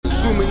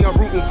Assuming I'm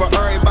rooting for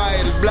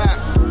everybody that's black.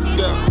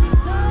 Yeah.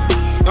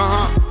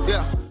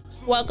 Yeah.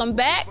 Welcome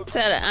back to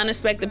the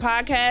Unexpected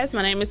Podcast.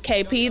 My name is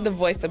KP, the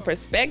voice of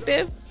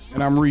perspective.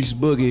 And I'm Reese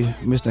Boogie,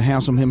 Mr.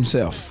 Handsome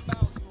himself.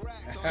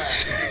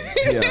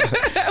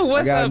 Yeah.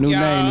 What's I got up, a new y'all?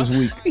 name this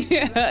week.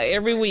 Yeah,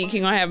 every week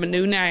he gonna have a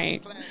new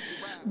name.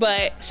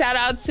 But shout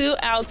out to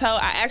Alto.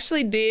 I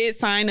actually did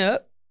sign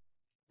up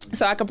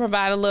so I can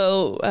provide a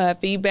little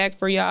feedback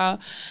for y'all.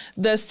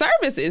 The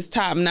service is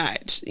top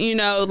notch. You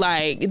know,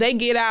 like they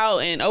get out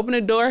and open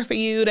the door for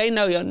you. They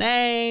know your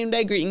name.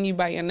 They greeting you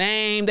by your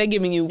name. They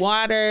giving you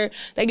water.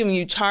 They giving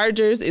you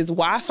chargers. It's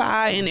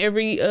Wi-Fi in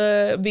every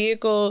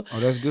vehicle. Oh,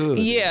 that's good.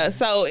 Yeah,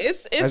 so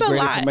it's that's a great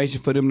lot.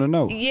 Information for them to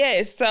know.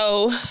 Yes,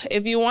 so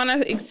if you want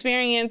to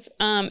experience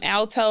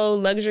Alto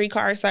luxury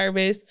car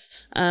service,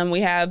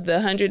 we have the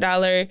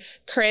 $100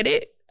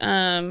 credit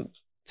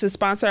to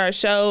sponsor our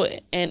show,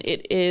 and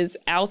it is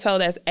Alto.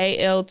 That's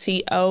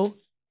ALTO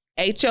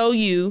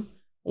HOU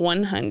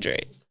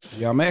 100.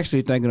 Yeah, I'm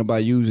actually thinking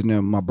about using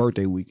them my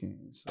birthday weekend.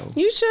 So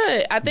You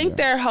should. I think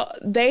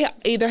they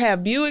either have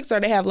Buicks or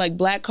they have like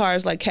black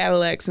cars like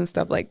Cadillacs and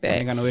stuff like I that.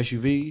 ain't got no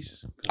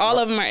SUVs. All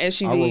of them are I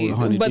roll with SUVs,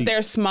 100 but deep.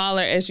 they're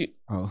smaller SUVs.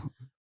 Oh,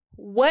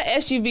 What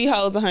SUV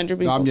holds 100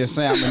 people? no, I'm just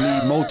saying I'm gonna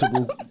need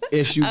multiple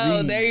SUVs.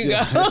 Oh, there you go.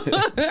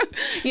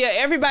 Yeah,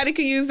 everybody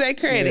can use that Yeah,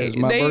 credit. it's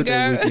my there you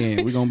birthday go.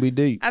 weekend. We're gonna be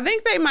deep. I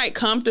think they might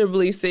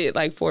comfortably sit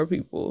like 4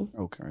 people,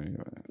 Okay.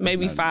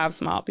 maybe 5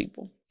 small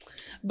people.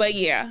 But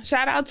yeah,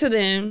 shout out to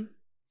them.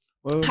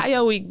 Well, How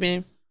your week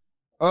been?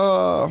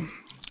 I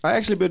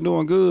actually been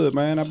doing good,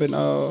 man. I've been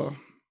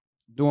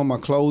doing my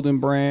clothing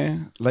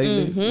brand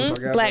lately. which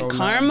I got Black on now,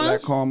 Karma?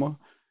 Black Karma.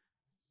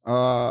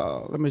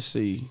 Let me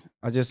see.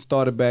 I just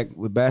started back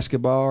with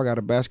basketball. I got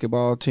a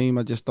basketball team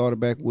I just started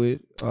back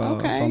with. So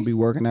I'm be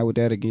working out with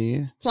that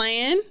again.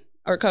 Playing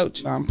or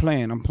coach? I'm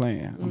playing.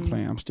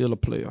 I'm still a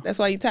player. That's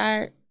why you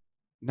tired?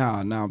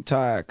 Nah, I'm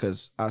tired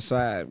because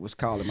outside was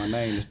calling my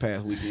name this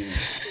past weekend.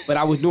 But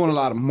I was doing a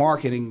lot of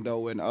marketing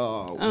though and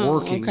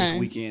working this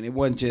weekend. It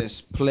wasn't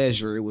just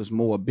pleasure. It was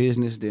more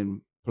business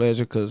than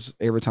pleasure because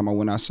every time I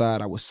went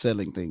outside, I was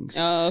selling things.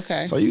 Oh,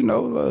 okay. So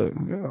look,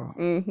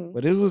 yeah.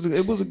 But it was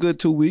a good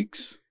 2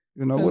 weeks.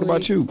 You know, 2 what about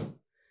weeks. you?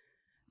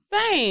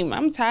 Same.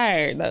 I'm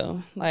tired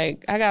though.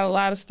 Like I got a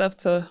lot of stuff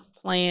to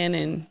plan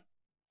and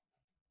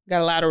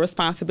got a lot of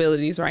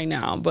responsibilities right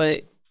now,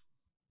 but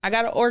I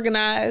got to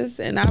organize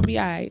and I'll be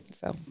all right.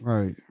 So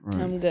Right.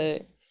 I'm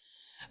good.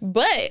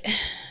 But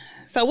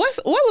so what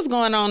was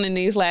going on in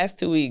these last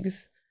 2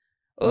 weeks?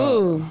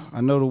 Ooh. I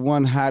know the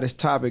one hottest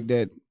topic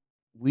that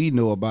we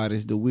know about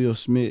is the Will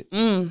Smith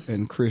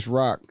and Chris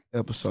Rock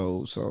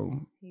episode. So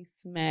He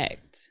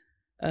smacked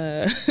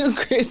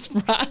Chris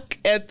Rock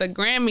at the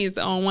Grammys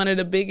on one of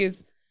the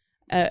biggest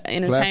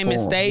entertainment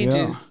Platform, stages,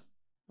 yeah.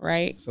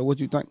 right? So what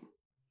you think?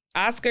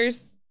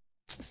 Oscars.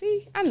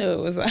 See, I knew it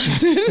was on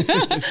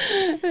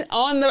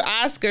the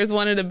Oscars,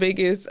 one of the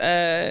biggest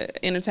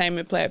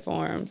entertainment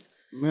platforms.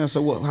 Man, so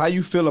what? How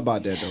you feel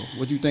about that though?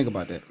 What you think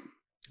about that?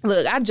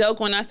 Look, I joke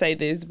when I say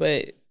this,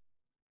 but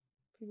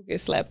people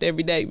get slapped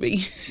every day,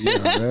 B. Yeah,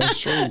 that's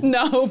true.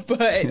 No,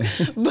 but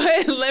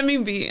let me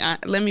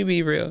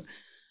be real.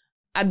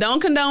 I don't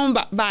condone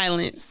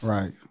violence,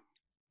 Right.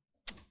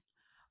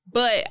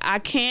 but I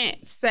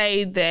can't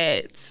say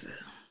that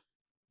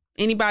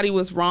anybody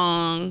was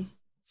wrong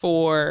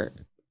for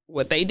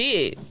what they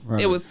did.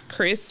 Right. It was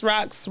Chris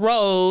Rock's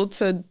role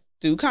to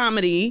do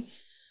comedy,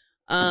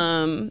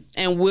 and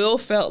Will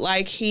felt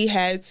like he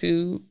had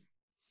to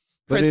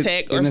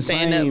protect or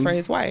stand up for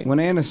his wife. When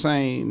they're in the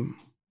same,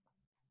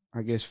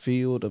 I guess,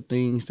 field of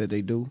things that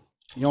they do,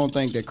 you don't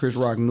think that Chris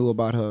Rock knew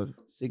about her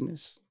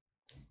sickness?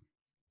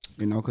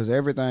 You know, because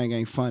everything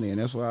ain't funny, and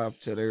that's why I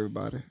tell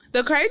everybody.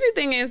 The crazy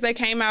thing is they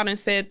came out and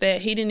said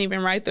that he didn't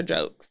even write the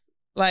jokes.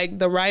 Like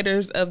the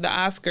writers of the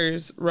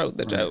Oscars wrote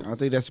the jokes. I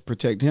think that's to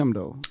protect him,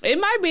 though. It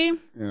might be.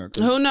 Yeah,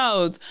 Who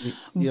knows?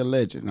 He a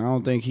legend. I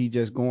don't think he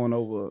just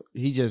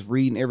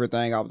reading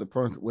everything off the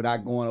front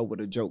without going over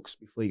the jokes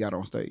before he got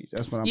on stage.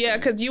 That's what I'm saying.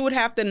 Because you would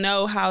have to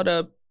know how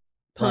to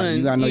pun. Right.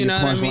 You gotta know your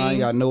what I punchline. mean? You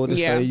gotta know what to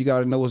Yeah. say. You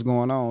gotta know what's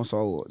going on.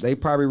 So they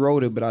probably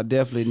wrote it, but I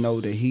definitely know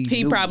that he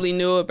knew probably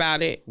knew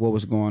about it. what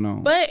was going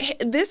on. But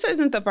this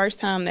isn't the first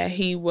time that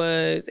he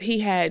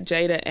had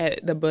Jada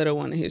at the butt of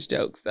one of his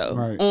jokes, though,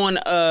 Right. on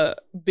a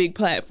big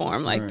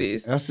platform like Right.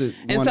 this. That's the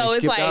And one so they it's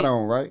skipped like- out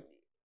on, right?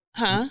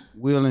 Huh?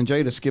 Will and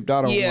Jada skipped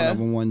out on Yeah. one of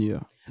them 1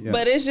 year. Yeah.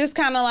 But it's just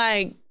kind of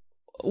like,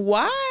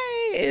 why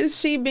is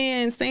she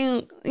being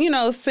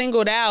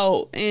singled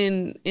out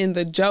in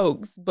the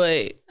jokes?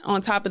 But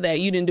on top of that,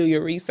 you didn't do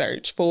your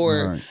research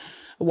for Right.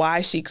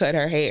 why she cut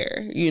her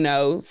hair,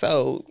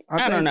 So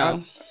I don't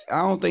know.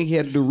 I don't think he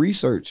had to do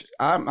research.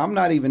 I'm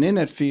not even in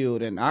that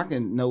field, and I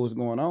can know what's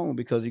going on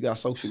because you got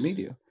social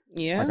media.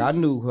 Yeah. Like I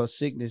knew her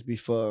sickness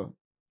before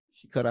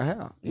she cut her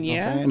hair. You know what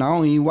Yeah. I'm saying? I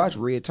don't even watch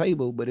Red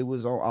Table, but it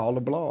was on all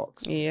the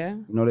blogs. Yeah.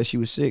 You know that she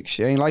was sick.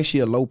 She ain't like she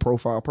a low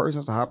profile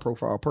person. It's a high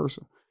profile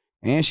person.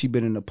 And she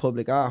been in the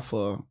public eye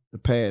for the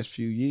past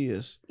few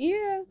years.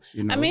 Yeah.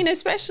 You know? I mean,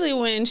 especially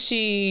when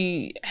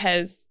she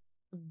has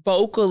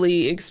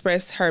vocally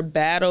express her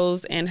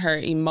battles and her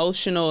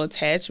emotional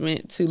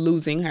attachment to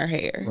losing her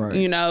hair. Right.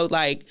 You know,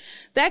 like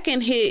that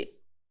can hit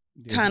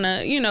kind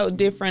of, you know,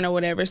 different or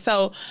whatever.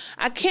 So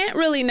I can't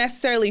really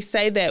necessarily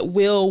say that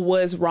Will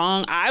was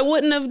wrong. I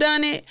wouldn't have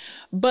done it,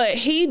 but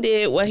he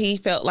did what he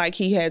felt like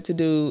he had to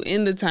do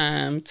in the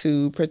time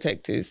to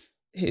protect his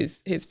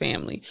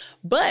family.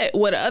 But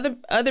what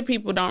other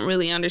people don't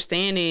really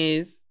understand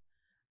is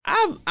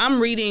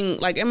I'm reading,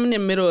 like I'm in the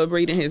middle of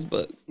reading his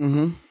book.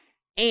 Mm-hmm.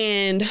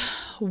 And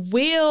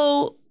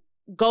Will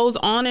goes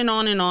on and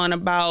on and on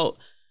about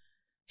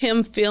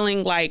him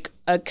feeling like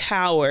a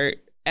coward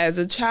as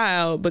a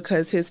child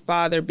because his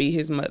father beat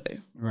his mother.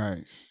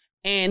 Right.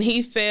 And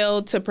he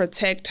failed to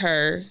protect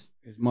her.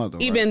 His mother.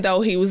 Even though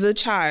he was a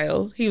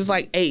child. He was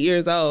like 8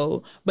 years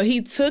old. But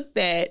he took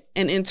that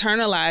and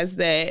internalized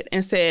that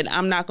and said,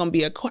 I'm not going to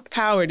be a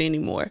coward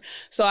anymore.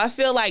 So I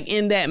feel like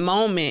in that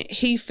moment,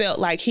 he felt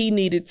like he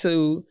needed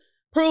to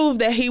prove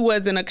that he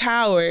wasn't a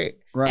coward.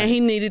 Right. And he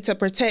needed to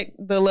protect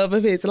the love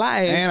of his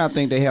life. And I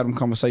think they had them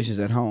conversations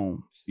at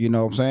home. You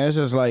know what I'm saying? It's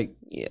just like,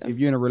 if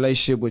you're in a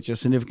relationship with your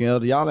significant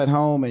other, y'all at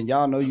home and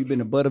y'all know you've been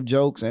the butt of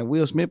jokes, and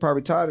Will Smith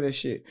probably tired of that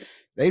shit.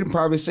 They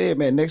probably said,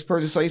 man, next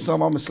person say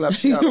something, I'm going to slap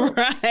shit out of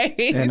Right.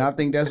 And I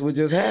think that's what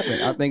just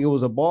happened. I think it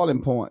was a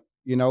balling point,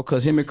 you know,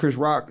 because him and Chris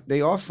Rock,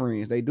 they are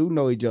friends. They do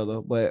know each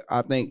other, but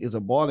I think it's a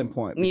balling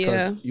point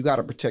because you got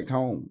to protect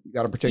home. You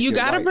got to protect your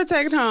life.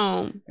 Protect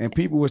home. And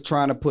people was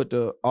trying to put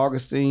the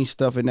Augustine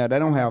stuff in there. They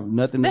don't have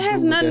nothing to do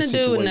with that situation. That has nothing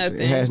to do with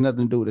nothing. It has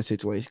nothing to do with the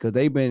situation because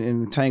they've been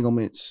in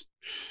entanglements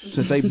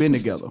since they've been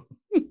together.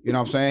 You know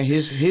what I'm saying?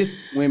 His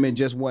women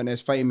just weren't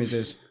as famous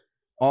as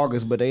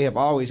August, but they have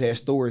always had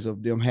stories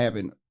of them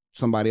having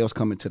somebody else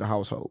come into the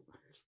household.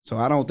 So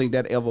I don't think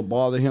that ever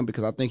bothered him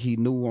because I think he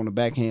knew on the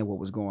backhand what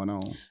was going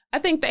on. I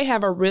think they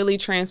have a really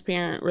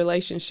transparent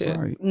relationship.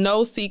 Right.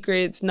 No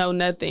secrets, no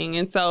nothing.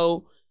 And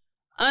so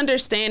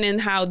understanding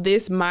how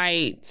this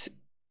might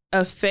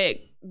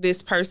affect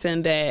this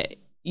person that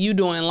you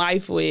doing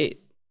life with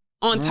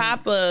on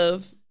top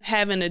of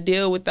having to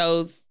deal with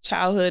those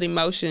childhood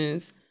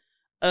emotions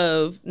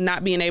of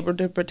not being able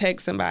to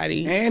protect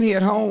somebody. And he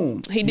at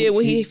home. He did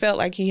what he felt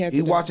like he had to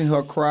do. He watching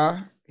her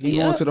cry. He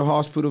going to the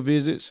hospital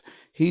visits.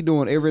 He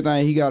doing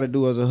everything he got to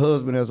do as a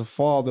husband, as a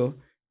father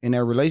in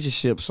that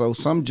relationship. So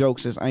some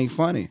jokes just ain't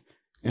funny.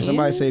 And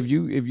somebody say if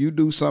you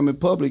do something in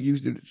public,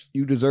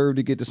 you deserve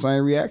to get the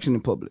same reaction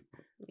in public.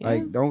 Yeah.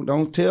 Like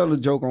don't tell the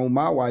joke on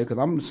my wife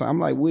because I'm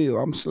like Will.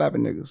 I'm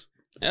slapping niggas.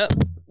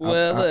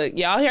 Well, look,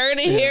 y'all heard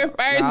it here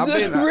first.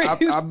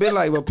 I've been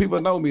like, well, people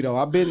know me though.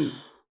 I've been,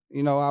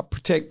 you know, I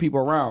protect people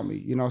around me.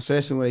 You know,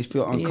 especially when they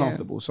feel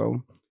uncomfortable.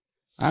 So.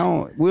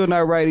 Will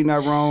not right, he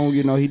not wrong.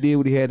 You know, he did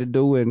what he had to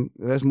do, and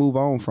let's move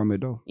on from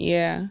it, though.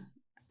 Yeah,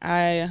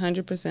 I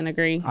 100%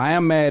 agree. I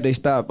am mad they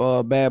stopped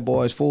Bad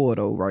Boys 4,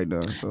 though, right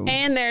now. So.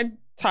 And they're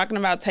talking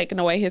about taking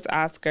away his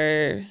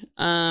Oscar.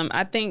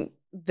 I think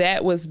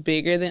that was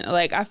bigger than,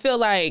 like, I feel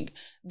like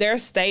their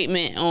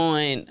statement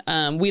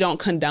on we don't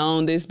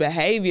condone this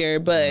behavior,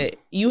 but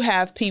you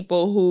have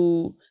people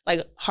who,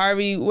 like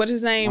Harvey, what's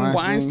his name?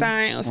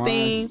 Weinstein or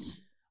Steen?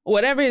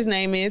 Whatever his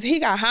name is, he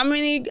got how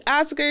many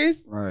Oscars?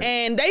 Right.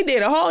 And they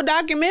did a whole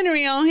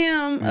documentary on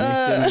him.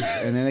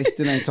 And then they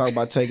still ain't talk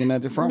about taking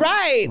nothing from him.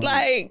 Right.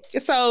 Like,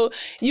 so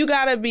you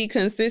got to be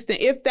consistent.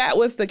 If that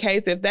was the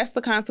case, if that's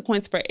the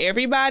consequence for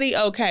everybody,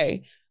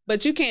 okay.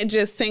 But you can't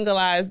just single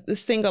out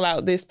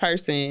this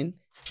person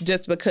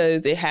just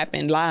because it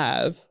happened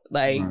live.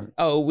 Like,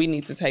 oh, we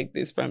need to take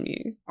this from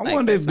you. I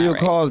wonder if Bill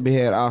Cosby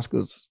had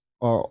Oscars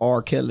or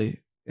R.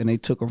 Kelly and they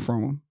took them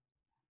from him.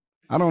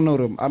 I don't know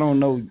them. I don't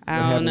know what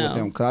happened with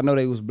them because I know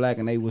they was black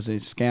and they was in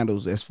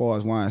scandals as far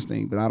as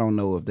Weinstein, but I don't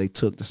know if they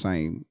took the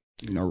same,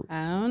 you know,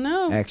 I don't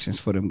know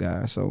actions for them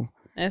guys. So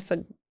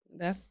so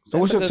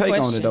what's your take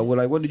on it though?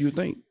 What do you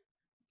think?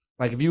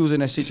 Like if you was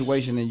in that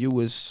situation and you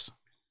was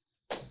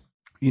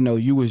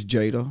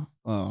Jada,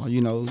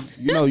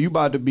 you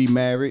about to be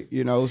married,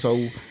 you know.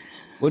 So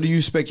what do you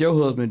expect your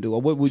husband to do,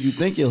 or what would you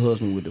think your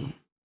husband would do?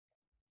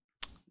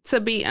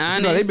 To be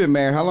honest, you know, they've been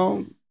married how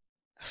long?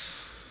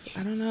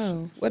 I don't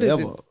know. What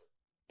is it?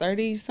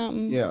 30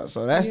 something? Yeah,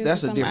 so that's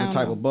a different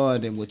type of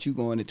bond than what you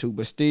going into,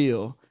 but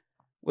still,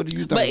 what do you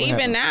think? But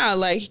even now,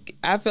 like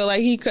I feel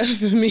like he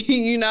covered me,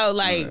 you know,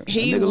 like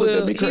he's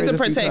a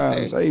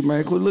protector. Hey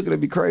man, quit looking at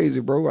me crazy,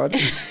 bro.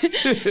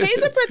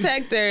 He's a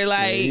protector,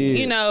 like,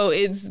 you know,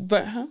 it's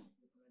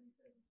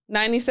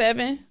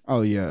 97.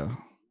 Oh yeah.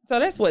 So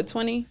that's what,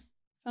 20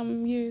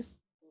 some years?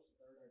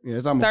 Yeah,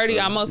 it's almost 30,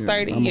 almost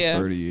 30, almost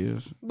 30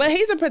 years. But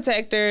he's a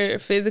protector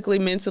physically,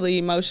 mentally,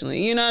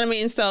 emotionally. You know what I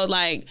mean? So,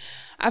 like,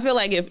 I feel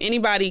like if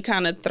anybody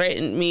kind of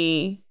threatened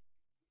me...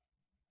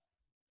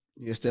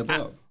 You step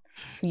up.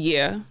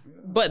 Yeah.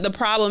 But the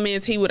problem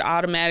is he would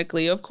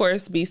automatically, of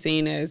course, be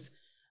seen as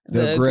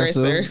the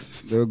aggressor.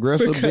 The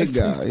aggressive big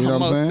guy. You know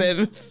what I'm saying?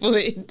 Almost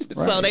 7 foot.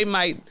 Right. So they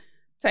might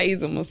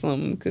tase him or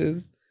something.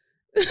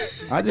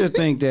 Cause I just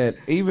think that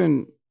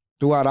even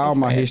throughout all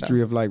my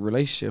history of like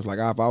relationships, like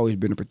I've always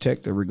been a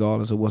protector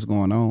regardless of what's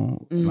going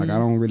on. Like I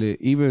don't really,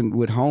 even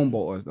with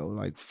homeboys though,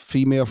 like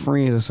female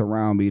friends that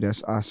surround me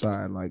that's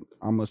outside, like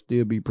I'm gonna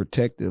still be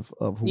protective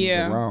of who's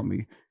around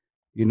me.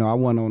 You know, I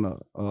went on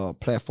a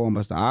platform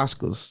as the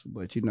Oscars,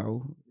 but you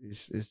know,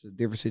 it's a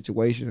different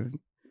situation.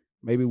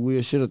 Maybe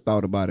we should have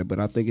thought about it, but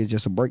I think it's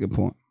just a breaking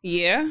point.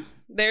 Yeah,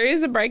 there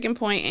is a breaking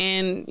point,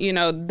 and you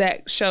know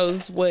that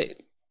shows what,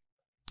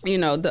 you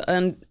know,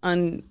 the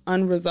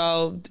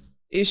unresolved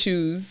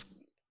issues.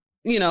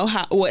 You know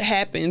what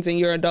happens in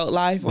your adult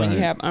life when you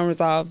have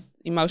unresolved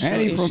emotional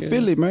issues. And he from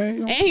Philly,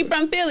 man. And he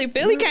from Philly.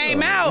 Philly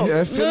came out.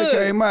 Yeah, Philly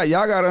came out.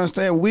 Y'all gotta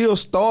understand. Will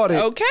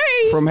started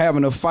from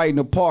having a fight in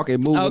the park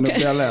and moving the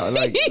bell out.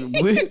 Like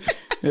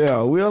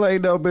Will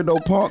ain't never been no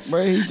punk,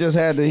 man. He just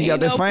had he got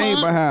that fame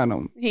behind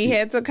him. He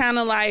had to kind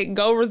of like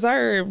go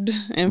reserved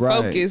and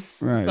focus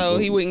so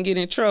he wouldn't get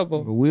in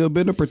trouble. But Will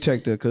been a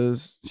protector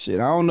because shit,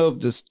 I don't know if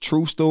this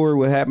true story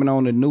what happened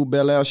on the new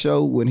Bel Air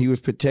show when he was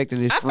protecting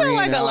his friend. I feel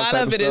like a lot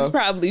of it is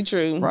probably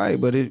true. Right,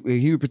 but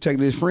he was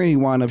protecting his friend, he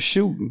wound up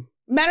shooting.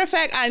 Matter of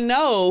fact, I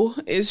know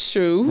it's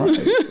true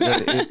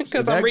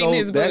because I'm reading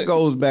his book. That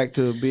goes back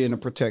to being a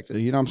protector.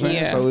 You know what I'm saying?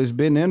 Yeah. So it's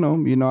been in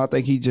him. You know, I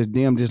think he just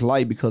dimmed his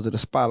light because of the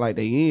spotlight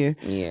they in.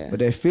 Yeah. But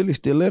that Philly's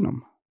still in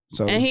him.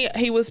 So and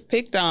he was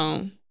picked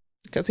on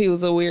because he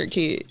was a weird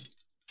kid.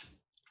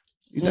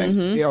 You think?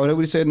 Yeah, that's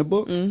what he said in the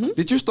book.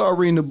 Did you start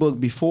reading the book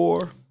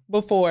before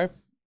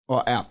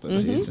or after the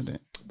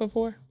incident?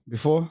 Before.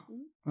 That's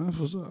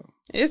what's up.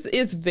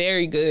 It's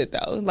very good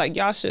though. Like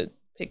y'all should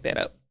pick that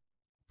up.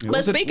 Yeah,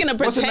 but speaking of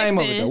protecting, what's the name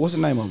of it though? What's the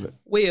name of it?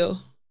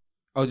 Will.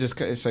 Oh, just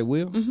say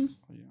Will?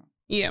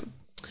 Yeah.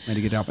 Had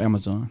to get it off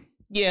Amazon.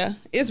 Yeah,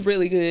 it's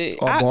really good.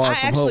 I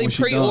actually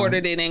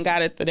pre-ordered it and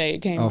got it the day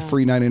it came out.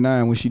 Free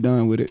 99 when she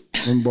done with it.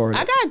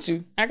 I got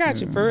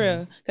you for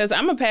real. Because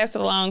I'm going to pass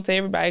it along to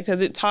everybody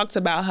because it talks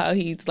about how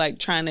he's like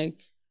trying to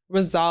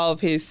resolve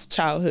his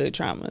childhood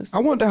traumas. I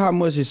wonder how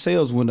much his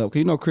sales went up. Because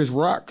you know Chris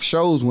Rock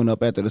shows went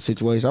up after the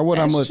situation. I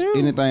wonder how much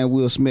anything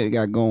Will Smith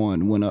got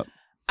going went up.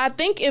 I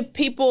think if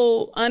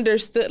people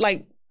understood,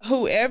 like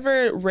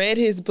whoever read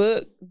his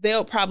book,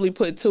 they'll probably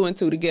put 2 and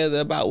 2 together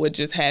about what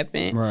just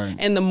happened. Right.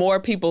 And the more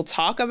people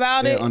talk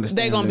about it,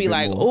 they're gonna be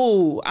like,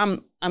 "Oh,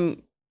 I'm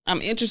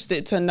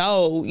interested to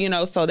know," you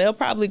know. So they'll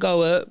probably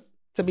go up.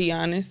 To be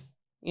honest,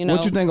 you know.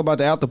 What you think about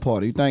the after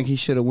party? You think he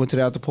should have went to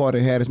the after party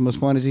and had as much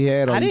fun as he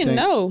had? Or I didn't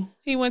know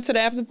he went to the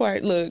after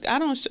party. Look, I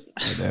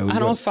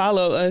don't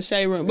follow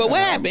Shade Room. But what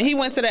happened? He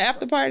went to the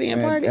after party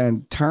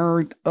and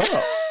turned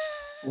up.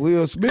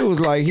 Will Smith was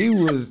like,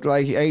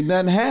 ain't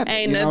nothing happened.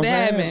 Ain't nothing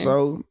happened.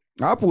 So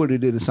I probably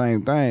did the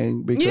same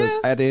thing because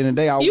at the end of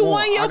the day, I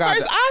won your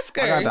first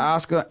Oscar. I got the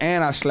Oscar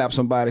and I slapped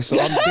somebody. So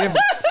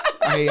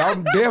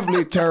I'm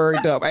definitely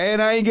turned up.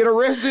 And I ain't get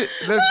arrested.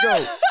 Let's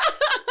go.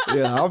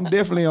 Yeah, I'm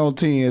definitely on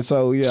 10.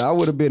 So yeah, I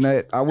would have been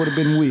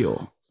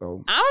Will.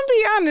 So I'm gonna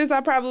be honest,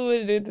 I probably would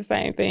have did the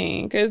same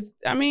thing. Cause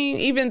I mean,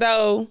 even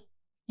though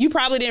you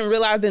probably didn't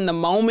realize in the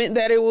moment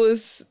that it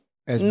was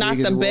not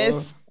the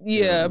best.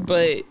 Yeah,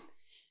 but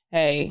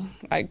hey,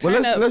 like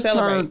let's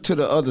turn to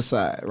the other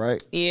side,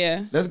 right?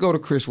 Yeah. Let's go to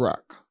Chris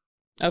Rock.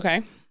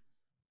 Okay.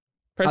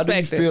 Perspective.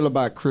 How do you feel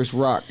about Chris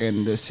Rock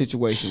and the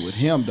situation with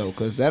him though?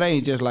 Because that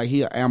ain't just like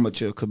he an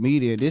amateur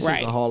comedian. This is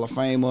a Hall of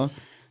Famer.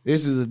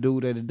 This is a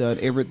dude that has done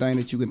everything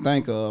that you can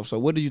think of. So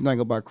what do you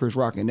think about Chris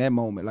Rock in that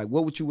moment? Like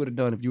what would you have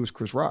done if you was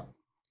Chris Rock?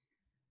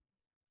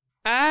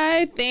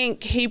 I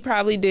think he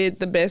probably did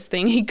the best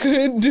thing he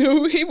could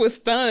do. He was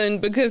stunned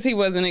because he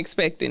wasn't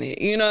expecting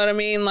it. You know what I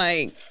mean?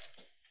 Like,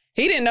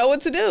 he didn't know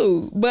what to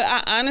do. But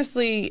I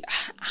honestly,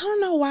 I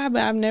don't know why,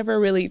 but I've never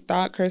really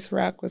thought Chris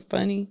Rock was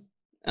funny.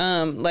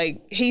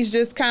 Like, he's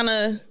just kind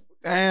of...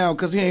 Damn,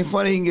 because he ain't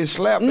funny, he can get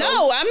slapped.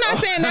 No, I'm not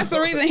saying that's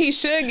the reason he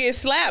should get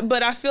slapped,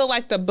 but I feel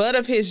like the butt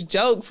of his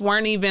jokes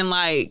weren't even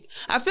like...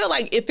 I feel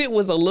like if it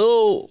was a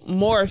little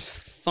more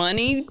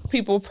funny,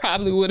 people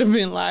probably would have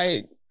been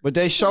like... But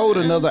they showed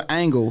another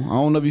angle. I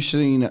don't know if you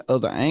seen the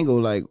other angle.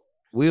 Like,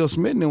 Will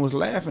Smith was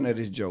laughing at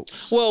his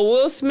jokes. Well,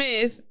 Will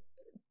Smith...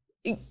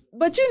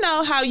 But you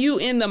know how you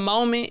in the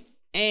moment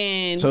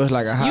and so it's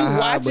like a you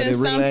watching but it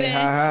really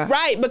something,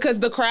 right? Because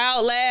the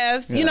crowd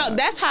laughs. Yeah. You know,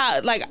 that's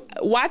how like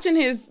watching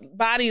his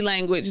body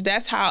language.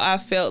 That's how I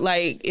felt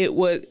like it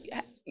was.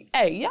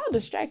 Hey, y'all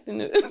distracting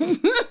this.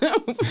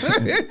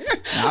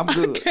 I'm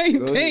good. I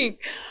can't think,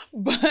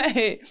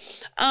 but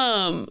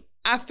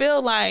I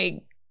feel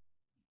like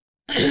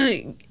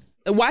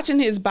watching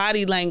his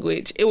body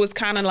language. It was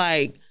kind of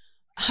like.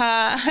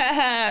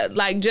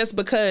 Like just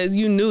because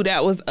you knew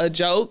that was a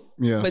joke,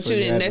 but so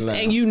you didn't,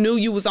 and you knew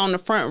you was on the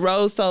front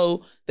row,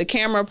 so the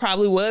camera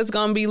probably was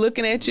gonna be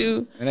looking at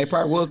you, and they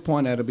probably was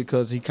pointing at her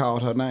because he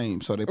called her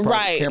name, so they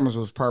probably, cameras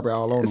was probably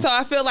all on him. So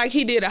I feel like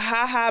he did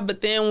a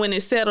but then when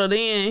it settled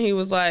in, he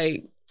was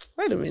like,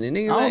 "Wait a minute,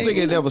 nigga." I don't think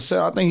it ever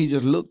settled. I think he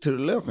just looked to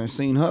the left and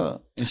seen her,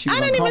 and she was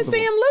I didn't even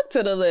see him look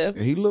to the left.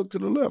 Yeah, he looked to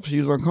the left. She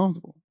was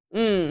uncomfortable.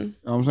 You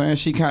know what I'm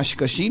saying?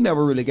 Because she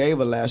never really gave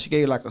a laugh. She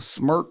gave like a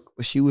smirk,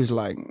 But she was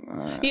like,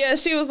 yeah,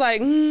 she was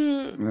like,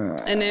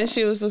 and then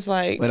she was just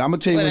like, but I'm gonna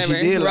tell you whatever.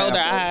 when she did rolled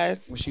laugh. her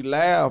eyes. When she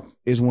laughed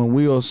is when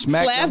Will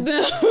slapped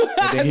him.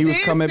 And then he was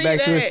coming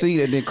back to his seat,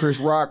 and then Chris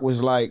Rock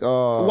was like,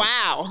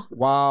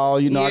 wow,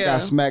 you know, I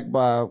got smacked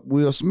by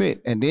Will Smith.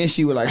 And then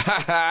she was like,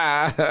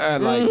 ha ha,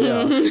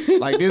 like,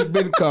 like this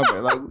been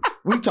coming. Like,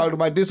 we talked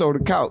about this on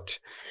the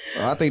couch.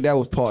 I think that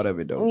was part of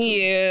it, though.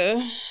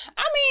 Yeah.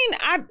 I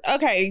mean,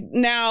 okay,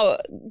 now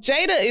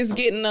Jada is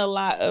getting a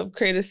lot of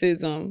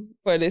criticism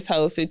for this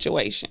whole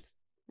situation,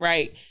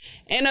 right?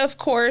 And of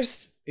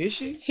course, is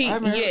she? I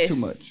haven't heard too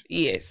much.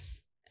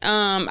 Yes.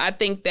 I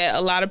think that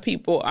a lot of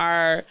people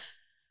are,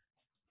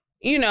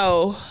 you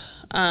know,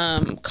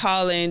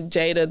 calling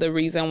Jada the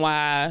reason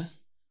why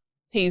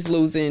he's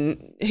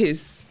losing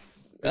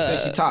his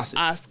she toxic.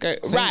 Oscar.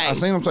 I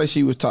seen him say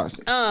she was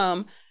toxic.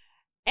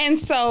 And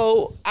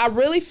so I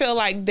really feel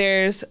like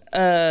there's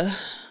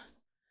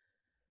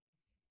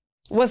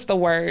what's the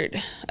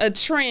word? A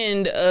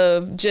trend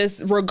of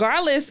just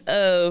regardless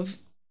of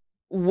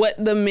what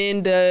the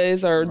men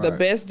does or the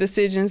best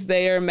decisions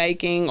they are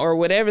making or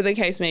whatever the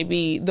case may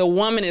be, the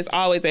woman is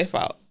always at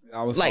fault.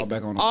 Always fall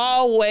back on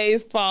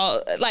always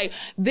fall. Like,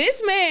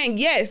 this man,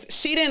 yes,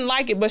 she didn't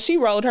like it, but she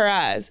rolled her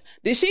eyes.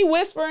 Did she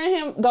whisper in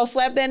him, go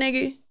slap that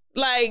nigga?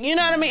 Like, you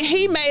know what I mean?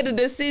 He made a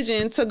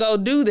decision to go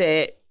do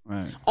that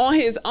on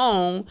his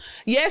own.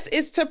 Yes,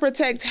 it's to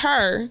protect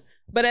her,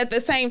 but at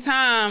the same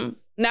time,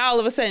 now all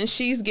of a sudden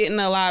she's getting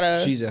a lot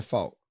of... She's at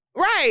fault.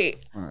 Right.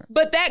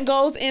 But that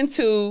goes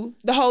into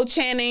the whole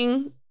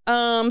Channing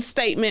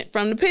statement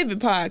from the Pivot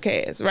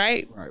podcast,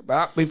 right? Right.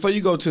 But before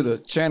you go to the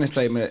Channing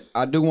statement,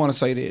 I do want to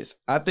say this.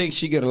 I think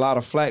she get a lot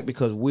of flack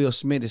because Will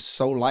Smith is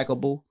so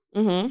likable.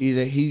 Mm-hmm.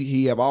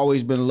 He have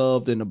always been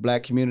loved in the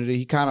black community.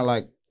 He kind of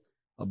like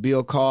a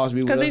Bill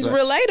Cosby. Because he's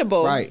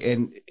relatable. Right.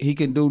 And he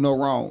can do no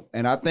wrong.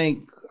 And I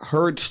think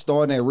her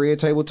starting that Red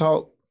Table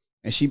Talk,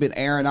 and she been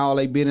airing all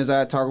their business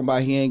out, talking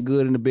about he ain't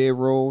good in the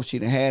bedroom. She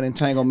done had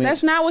entanglements.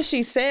 That's not what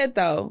she said,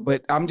 though.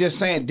 But I'm just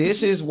saying,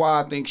 this is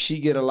why I think she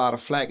get a lot of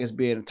flack as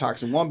being a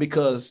toxic one,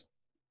 because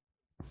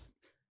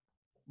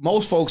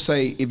most folks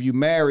say if you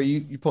marry,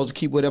 you're supposed to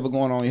keep whatever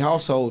going on in your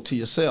household to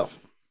yourself,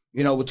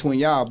 you know, between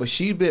y'all. But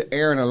she been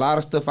airing a lot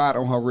of stuff out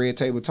on her Red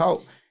Table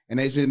Talk. And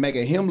it's been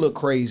making him look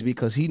crazy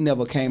because he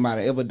never came out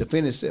and ever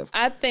defended himself.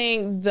 I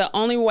think the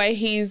only way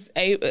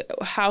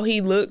how he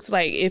looks,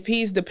 like if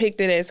he's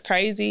depicted as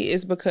crazy,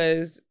 is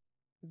because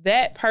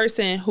that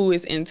person who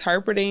is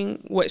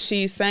interpreting what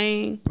she's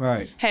saying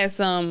has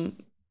some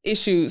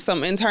issues,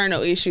 some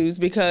internal issues,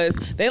 because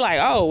they like,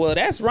 oh, well,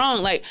 that's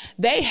wrong. Like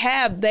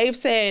they've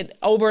said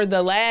over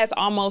the last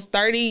almost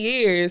 30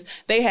 years,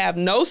 they have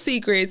no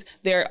secrets.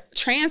 They're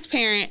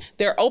transparent.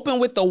 They're open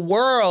with the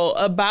world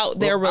about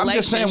their relationship. I'm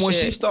just saying, when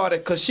she started,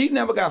 because she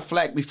never got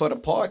flack before the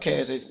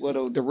podcast,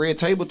 the Red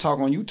Table Talk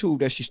on YouTube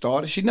that she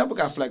started, she never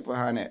got flack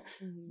behind that.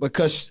 Mm-hmm.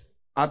 Because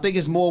I think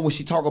it's more when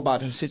she talk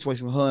about the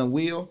situation with her and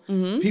Will.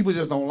 Mm-hmm. People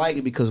just don't like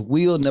it because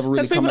Will never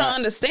really come out. Because people don't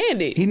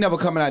understand it. He never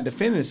coming out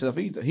defending himself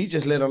either. He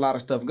just let a lot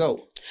of stuff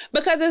go.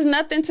 Because there's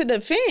nothing to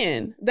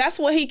defend. That's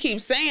what he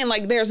keeps saying.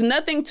 Like, there's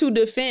nothing to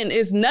defend.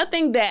 It's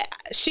nothing that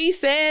she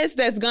says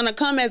that's going to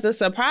come as a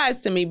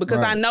surprise to me,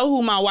 because I know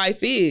who my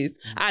wife is.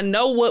 I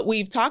know what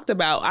we've talked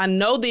about. I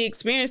know the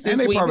experiences we've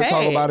had. And they probably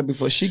talk about it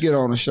before she get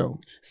on the show.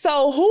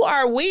 So who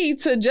are we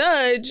to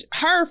judge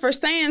her for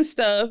saying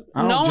stuff,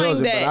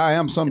 knowing that I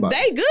am somebody?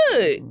 They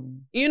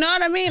good. You know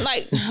what I mean?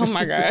 Like, oh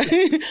my God.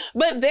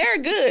 But they're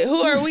good.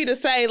 Who are we to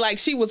say like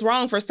she was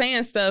wrong for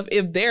saying stuff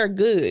if they're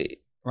good?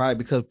 Right,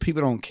 because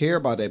people don't care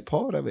about that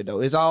part of it,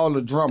 though. It's all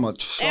the drama.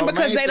 And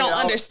because they don't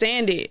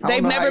understand it.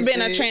 They've never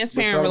been a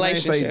transparent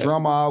relationship. Say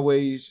drama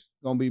always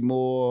gonna be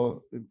more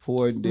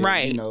important than,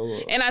 right. You know.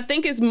 And I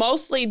think it's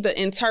mostly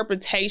the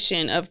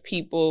interpretation of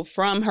people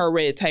from her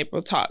Red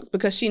Table Talks,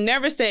 because she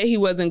never said he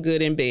wasn't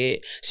good in bed.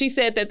 She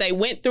said that they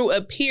went through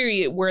a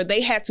period where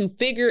they had to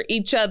figure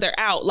each other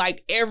out,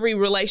 like every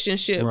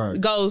relationship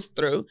goes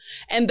through.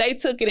 And they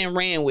took it and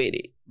ran with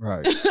it.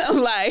 Right.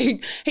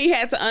 Like, he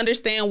had to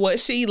understand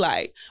what she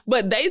liked.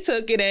 But they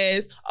took it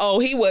as, oh,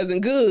 he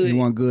wasn't good. He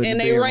wasn't good.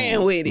 And they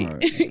ran with it.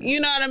 Right. You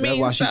know what I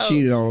mean? That's why she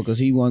cheated on him, because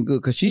he wasn't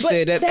good. Because she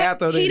said that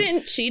after she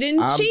didn't cheat.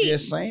 I'm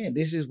just saying,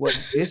 this is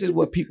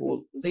what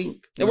people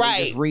think.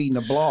 Right. Just reading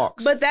the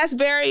blogs. But that's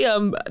very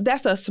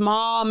that's a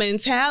small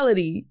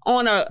mentality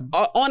on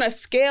a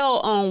scale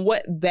on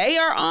what they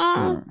are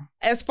on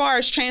as far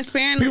as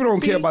transparency. People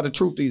don't care about the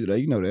truth either, though.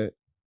 You know that.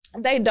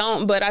 They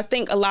don't, but I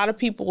think a lot of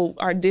people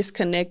are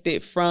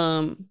disconnected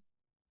from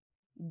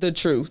the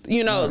truth.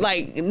 You know,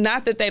 like,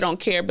 not that they don't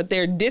care, but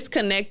they're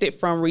disconnected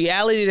from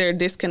reality. They're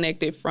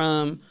disconnected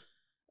from,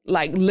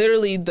 like,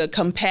 literally the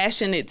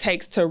compassion it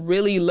takes to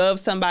really love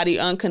somebody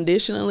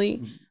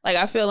unconditionally. Like,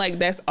 I feel like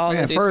that's all.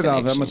 Man, first off,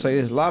 I'm gonna say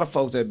this: a lot of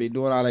folks that be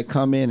doing all that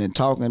come in and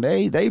talking,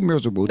 they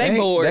miserable. They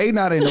bored. They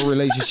not in a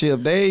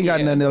relationship. They ain't got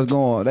nothing else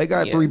going. They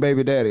got 3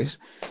 baby daddies.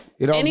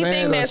 You know,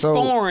 anything that's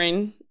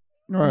foreign.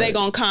 Right. They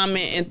gonna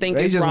comment and think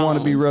they it's just wrong. Want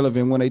to be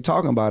relevant when they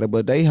talking about it,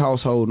 but they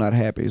household not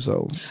happy.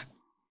 So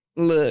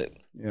look,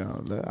 Yeah,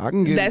 I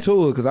can get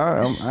into it because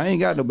I ain't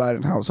got nobody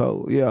in the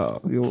household. Yeah.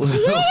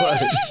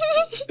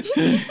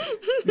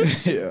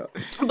 Yeah.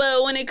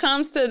 But when it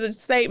comes to the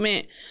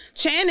statement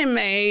Shannon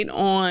made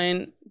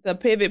on the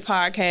Pivot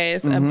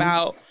podcast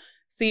about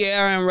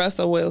Sierra and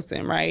Russell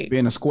Wilson, right?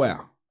 Being a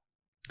square.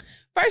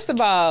 First of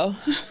all,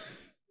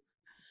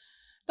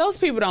 those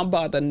people don't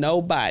bother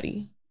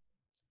nobody.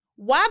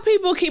 Why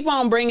people keep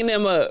on bringing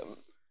them up?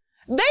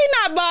 They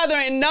not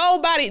bothering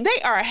nobody.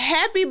 They are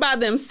happy by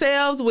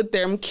themselves with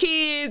their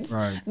kids.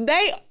 Right.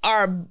 They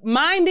are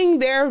minding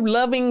their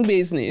loving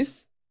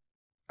business.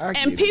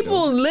 And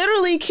people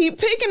literally keep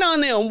picking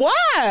on them.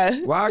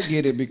 Why? Well, I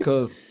get it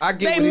because I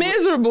get they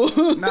miserable.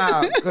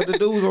 Nah, because the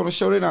dudes on the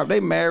show, they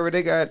married.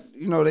 They got,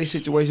 they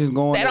situations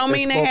going. That don't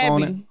mean they're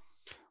happy.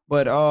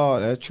 But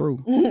that's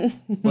true.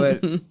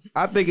 But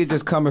I think it's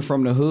just coming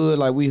from the hood.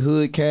 Like, we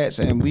hood cats,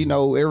 and we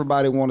know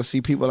everybody want to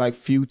see people like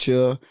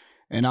Future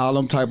and all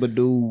them type of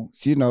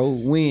dudes,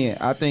 win.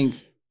 I think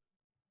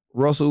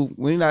Russell,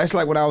 it's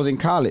like when I was in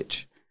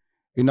college.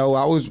 I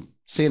was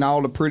seeing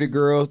all the pretty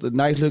girls, the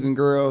nice looking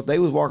girls. They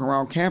was walking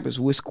around campus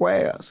with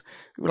squares.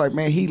 People like,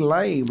 man, he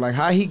lame. Like,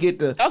 how he get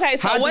the... Okay,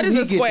 so what is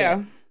a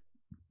square?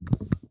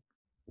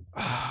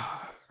 I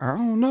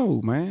don't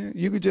know, man.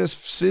 You could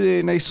just sit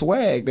in they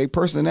swag, they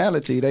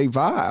personality, they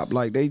vibe.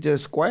 Like, they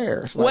just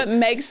squares. Like, what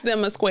makes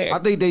them a square? I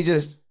think they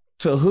just,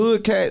 to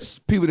hood cats,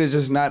 people that's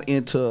just not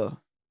into,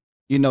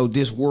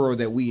 this world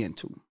that we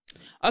into.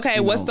 Okay,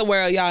 what's the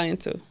world y'all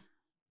into?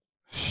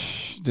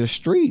 The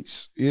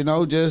streets,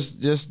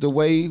 just the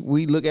way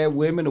we look at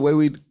women, the way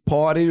we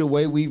party, the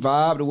way we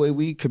vibe, the way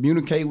we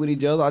communicate with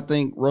each other. I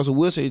think Russell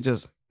Wilson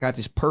just got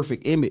this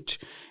perfect image.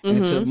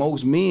 And to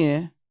most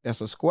men, that's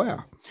a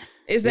square.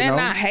 Is that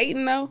not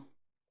hating though?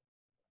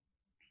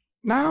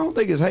 No, I don't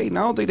think it's hating.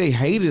 I don't think they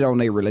hated on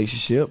their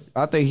relationship.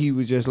 I think he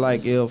was just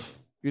like, if,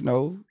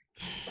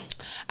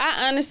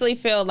 I honestly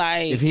feel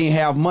like if he didn't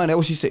have money, that's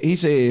what she said. He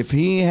said if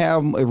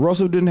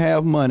Russell didn't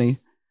have money,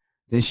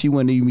 then she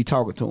wouldn't even be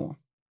talking to him.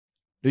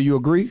 Do you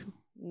agree?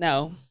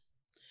 No.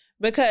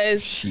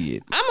 Because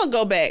I'm going to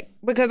go back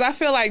because I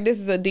feel like this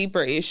is a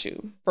deeper issue,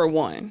 for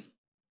one.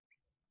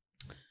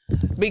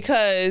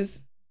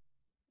 Because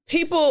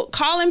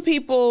calling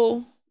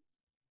people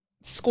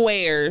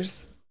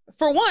squares,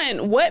 for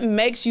one, what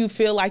makes you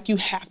feel like you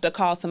have to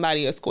call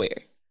somebody a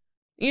square?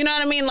 You know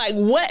what I mean? Like,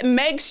 what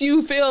makes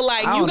you feel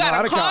like you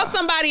got to call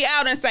somebody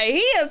out and say, he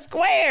is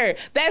square?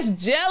 That's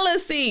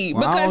jealousy.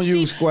 Well, I don't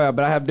use square,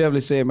 but I have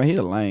definitely said, man, he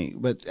a lame.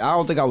 But I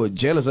don't think I was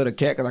jealous of the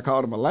cat because I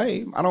called him a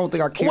lame. I don't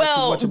think I care too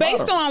much about him. Well,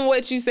 based on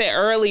what you said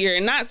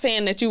earlier, not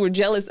saying that you were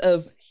jealous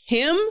of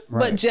him,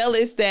 but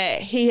jealous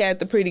that he had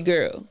the pretty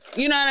girl.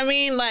 You know what I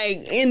mean? Like,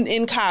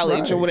 in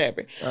college or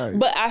whatever. Right.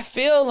 But I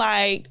feel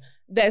like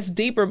that's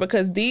deeper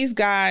because these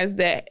guys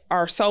that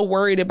are so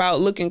worried about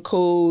looking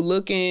cool,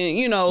 like,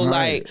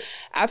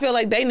 I feel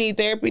like they need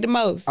therapy the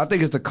most. I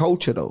think it's the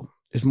culture, though.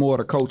 It's more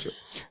the culture.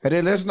 And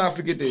then let's not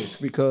forget this,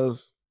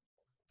 because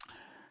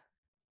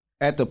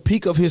at the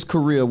peak of his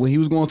career, when he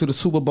was going to the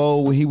Super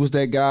Bowl, when he was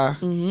that guy,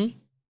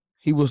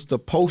 he was the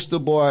poster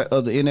boy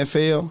of the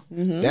NFL.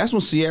 That's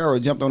when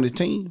Sierra jumped on his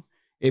team.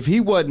 If he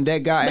wasn't that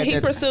guy... But he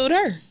pursued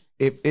her.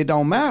 It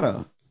don't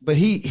matter. But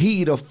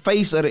he the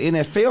face of the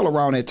NFL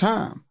around that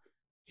time.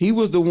 He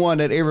was the one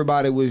that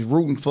everybody was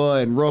rooting for,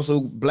 and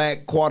Russell,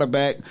 black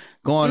quarterback,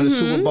 going to the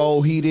Super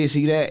Bowl, he this,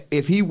 he that.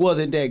 If he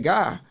wasn't that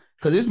guy,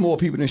 because there's more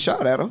people than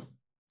shot at her.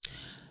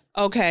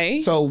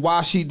 Okay. So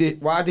why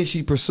did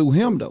she pursue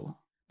him, though?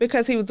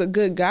 Because he was a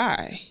good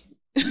guy.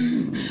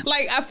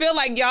 Like, I feel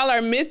like y'all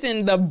are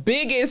missing the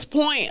biggest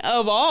point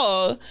of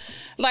all.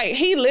 Like,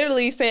 he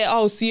literally said,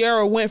 oh,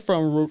 Sierra went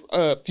from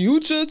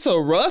Future to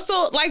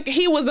Russell. Like,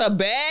 he was a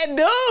bad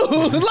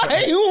dude.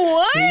 Like,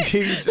 what?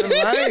 He's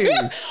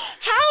lame.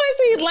 How is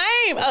he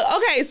lame?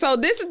 Okay, so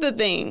this is the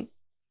thing.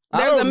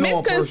 There's a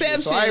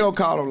misconception. So I ain't gonna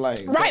call him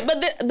lame. Right,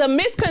 but the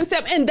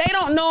misconception, and they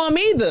don't know him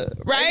either,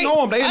 right? They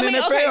know him. They in the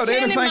NFL. They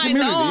in the same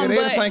community. They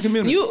in the same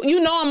community. You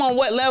know him on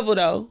what level,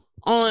 though?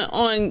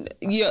 On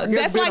your,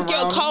 that's like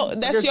your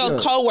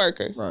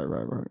coworker.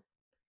 Right.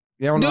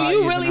 Do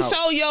you really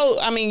show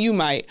you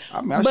might.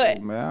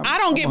 I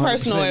don't get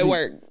personal at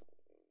work.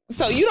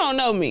 So you don't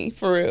know me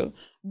for real.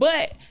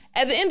 But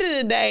at the end of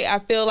the day, I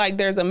feel like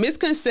there's a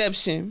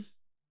misconception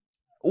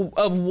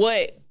of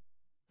what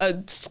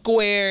a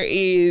square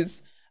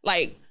is.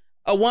 Like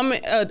a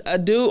woman, a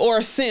dude or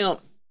a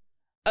simp.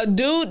 A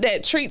dude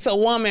that treats a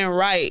woman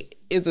right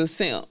is a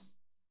simp.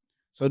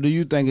 So do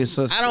you think it's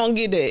such... I don't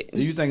get that.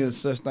 Do you think it's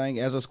such thing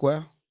as a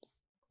square?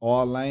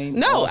 Or a lame?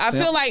 No, I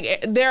feel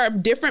like there are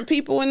different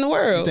people in the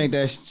world. You think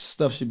that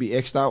stuff should be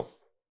X'd out?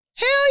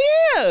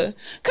 Hell yeah.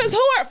 Because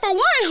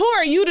who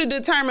are you to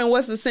determine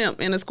what's a simp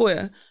and a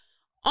square?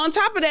 On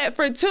top of that,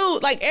 for two,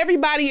 like,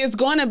 everybody is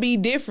going to be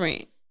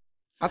different.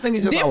 I think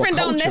it's just different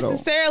our culture, don't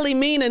necessarily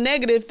mean a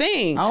negative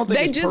thing. I don't think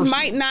they it's just personal.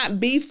 might not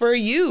be for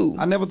you.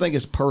 I never think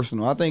it's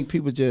personal. I think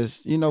people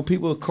just,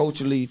 people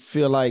culturally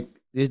feel like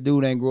this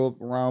dude ain't grow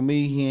up around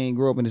me. He ain't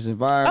grow up in this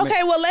environment.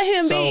 Okay, well, let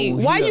him be.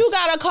 Why you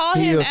gotta call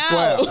him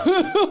out? You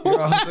know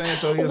what I'm saying?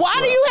 So why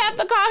do you have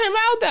to call him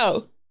out,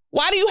 though?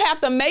 Why do you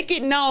have to make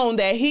it known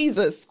that he's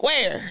a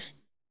square?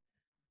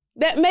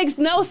 That makes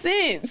no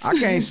sense. I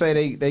can't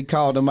say they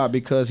called him out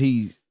because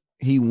he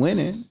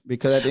winning.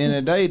 Because at the end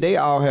of the day, they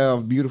all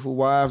have beautiful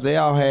wives. They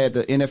all had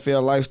the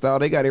NFL lifestyle.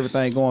 They got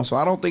everything going. So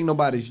I don't think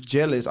nobody's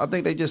jealous. I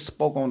think they just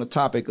spoke on the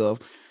topic of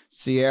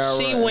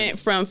Ciara. She went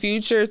from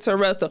Future to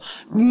Russell.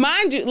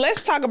 Mind you,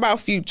 let's talk about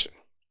Future,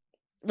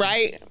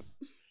 right?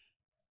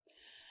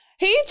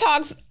 He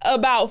talks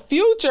about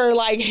Future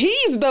like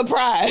he's the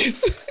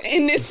prize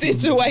in this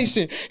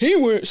situation.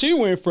 She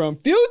went from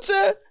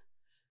Future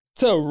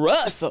to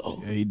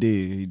Russell. Yeah, he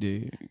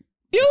did.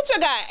 Future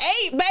got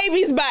 8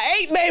 babies by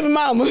 8 baby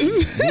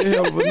mamas. He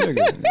hell of a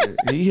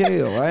nigga. He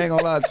hell. I ain't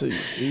gonna lie to you.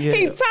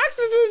 He toxic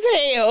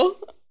as hell.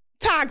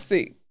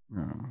 Toxic.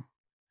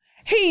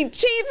 He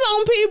cheats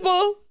on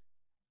people.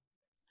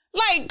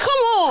 Like, come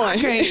on.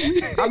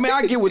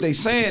 I get what they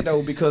saying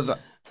though, because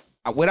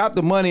without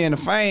the money and the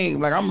fame,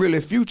 like I'm really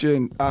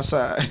Future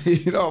outside.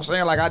 You know what I'm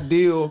saying? Like I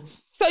deal.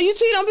 So you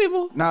cheat on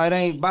people? No, it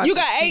ain't about. You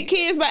got 8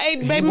 kids by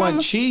 8 baby mamas? He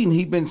wasn't cheating.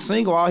 He been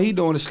single. All he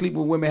doing is sleep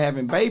with women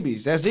having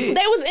babies. That's it.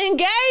 They was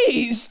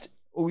engaged.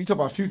 Oh, you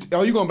talking about Future?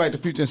 Oh, you going back to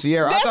Future and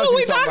Ciara? That's what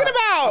we talking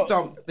about.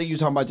 I think you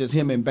talking about just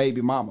him and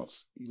baby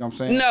mamas. You know what I'm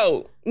saying?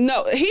 No.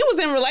 He was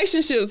in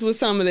relationships with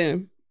some of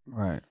them.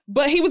 Right.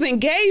 But he was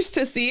engaged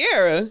to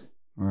Ciara.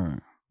 Right.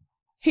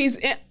 He's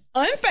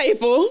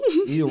unfaithful.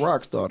 He a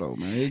rock star though,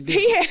 man.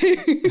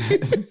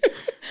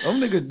 Them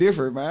niggas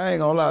different, man. I ain't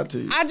gonna lie to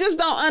you. I just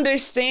don't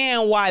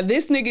understand why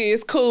this nigga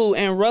is cool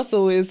and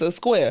Russell is a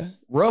square.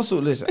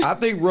 Listen, I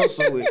think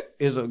Russell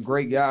is a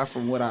great guy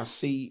from what I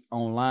see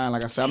online.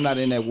 Like I said, I'm not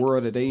in that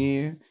world that they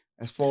in.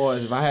 As far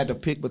as if I had to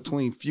pick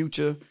between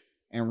Future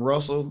and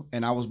Russell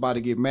and I was about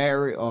to get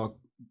married or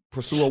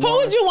pursue a woman. Who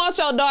would you want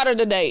your daughter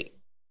to date?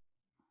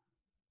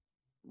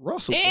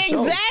 Russell.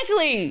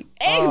 Exactly.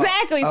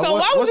 Exactly. So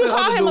why would you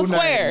call him a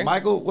square? Name?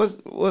 Michael,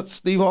 what's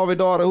Steve Harvey's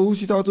daughter? Who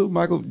she talk to?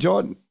 Michael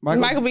Jordan?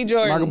 Michael B.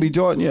 Jordan. Michael B.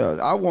 Jordan, yeah.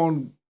 I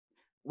want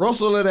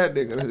Russell or that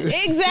nigga.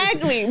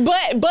 Exactly.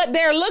 But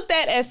they're looked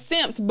at as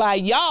simps by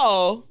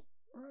y'all.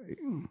 Right.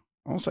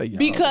 I don't say y'all.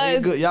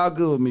 Because y'all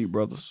good with me,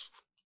 brothers.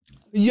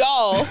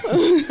 Y'all.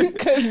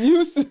 Because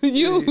you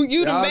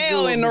the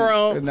male in the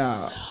room.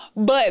 Nah.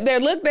 But they're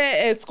looked at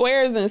as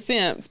squares and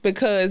simps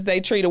because they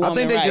treat a woman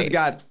right. I think they just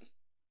got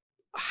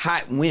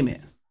hot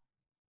women.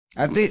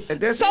 I think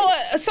that's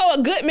so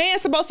a good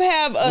man's supposed to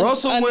have not a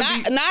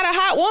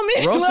hot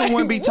woman. Russell like,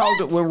 wouldn't be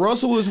talked when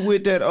Russell was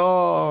with that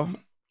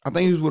I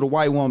think he was with a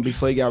white woman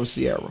before he got with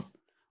Ciara.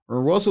 When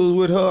Russell was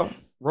with her,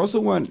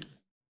 Russell wasn't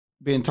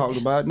being talked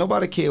about.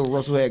 Nobody cared what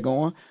Russell had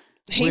going.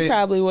 He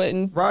probably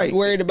wasn't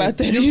worried about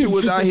that. Future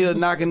was out here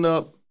knocking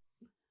up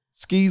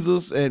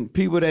skeezers and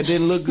people that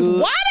didn't look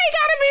good. Why they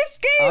gotta be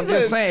skeezers? I'm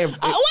just saying.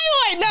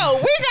 Wait, no.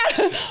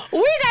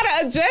 We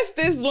gotta adjust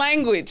this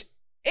language.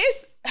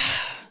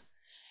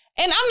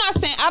 And I'm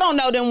not saying I don't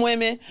know them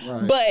women,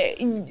 right.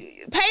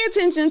 But pay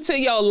attention to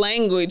your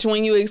language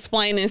when you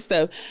explaining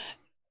stuff.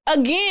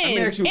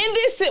 Again, in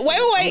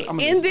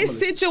this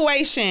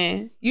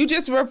situation, you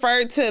just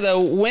referred to the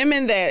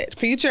women that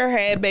Future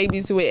had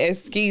babies with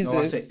as skeezers. No,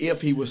 I said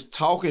if he was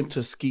talking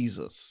to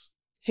skeezers.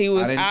 He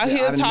was out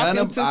here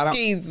talking to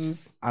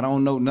skeezers. I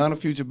don't know none of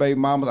Future baby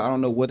mamas. I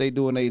don't know what they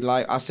do in their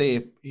life. I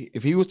said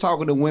if he was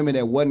talking to women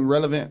that wasn't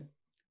relevant,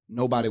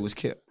 nobody was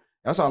kept.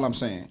 That's all I'm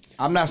saying.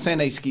 I'm not saying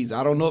they skeezers.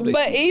 I don't know if they.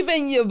 But skeezers.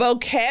 Even your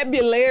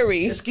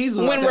vocabulary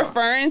when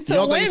referring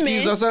to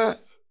women.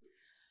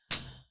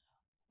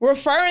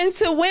 Referring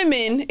to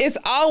women is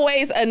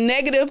always a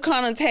negative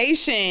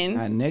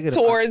connotation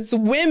towards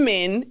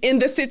women in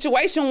the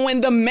situation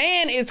when the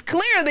man is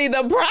clearly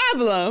the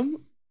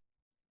problem.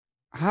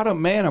 How the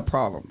man a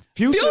problem?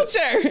 Future.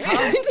 He's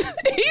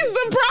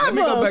the problem. Let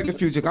me go back to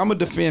Future. I'm going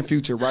to defend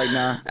Future right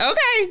now.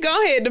 Okay,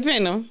 go ahead.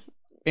 Defend him.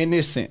 In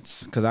this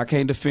sense, because I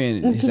can't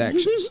defend his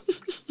actions.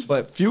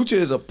 But Future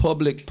is a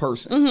public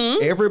person.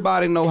 Mm-hmm.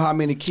 Everybody know how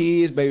many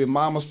kids, baby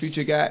mamas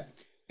Future got.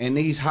 And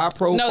these high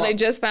profile... No, they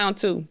just found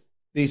 2.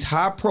 These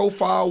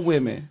high-profile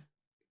women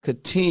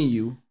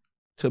continue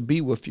to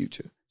be with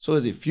Future. So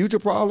is it Future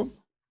problem?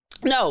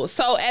 No.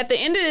 So at the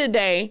end of the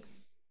day,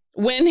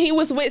 when he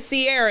was with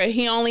Ciara,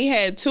 he only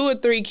had 2 or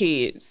 3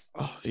 kids.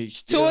 2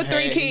 or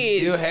 3 kids. He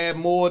still had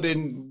more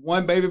than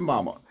one baby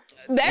mama.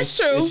 That's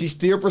true. And she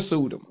still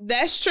pursued him.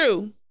 That's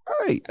true. All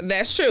right.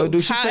 That's true. So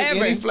do she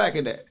take any flack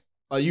in that?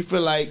 Or you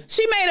feel like...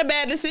 She made a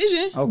bad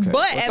decision. Okay.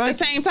 But at the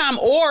same time,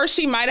 or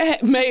she might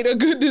have made a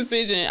good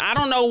decision. I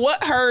don't know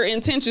what her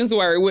intentions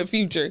were with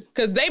Future.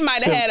 Because they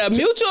might have had a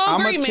mutual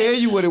agreement. I'm going to tell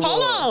you what it was.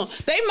 Hold on.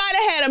 They might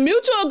have had a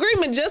mutual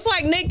agreement just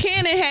like Nick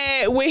Cannon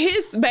had with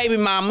his baby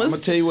mamas. I'm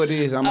going to tell you what it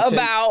is.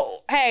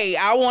 Hey,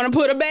 I want to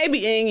put a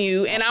baby in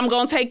you and I'm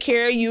going to take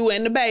care of you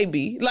and the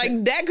baby.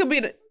 Like that could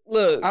be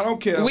look. I don't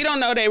care. We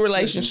don't know their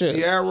relationship.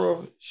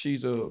 Ciara,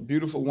 she's a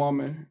beautiful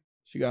woman.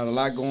 She got a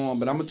lot going on,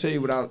 but I'm gonna tell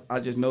you what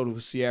I just noticed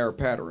with Ciara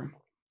pattern.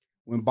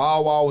 when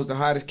Bow Wow was the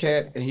hottest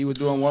cat and he was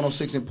doing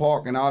 106 in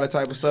Park and all that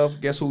type of stuff,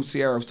 guess who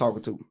Ciara was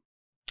talking to?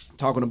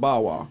 Talking to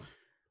Bow Wow.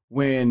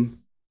 When,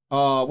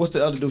 what's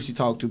the other dude she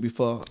talked to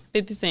before?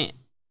 50 Cent.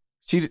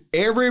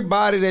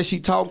 Everybody that she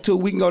talked to,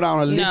 we can go down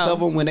a list of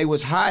them when they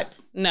was hot.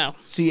 No.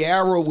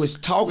 Ciara was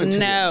talking to them.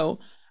 No.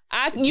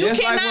 You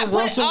cannot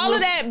put all of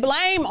that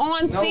blame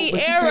on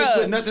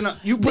Ciara.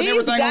 You put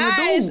everything on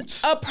the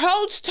dudes. These guys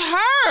approached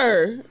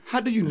her. How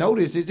do you know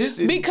this?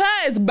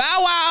 Because Bow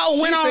Wow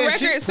went on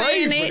record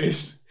saying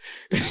it.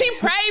 She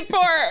prayed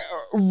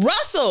for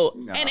Russell.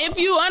 No. And if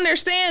you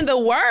understand the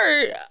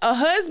word, a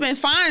husband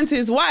finds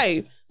his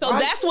wife. So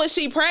that's what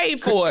she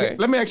prayed for.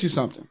 Let me ask you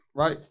something,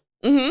 right?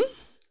 Mm-hmm.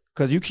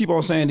 Because you keep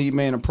on saying these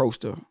men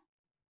approached her.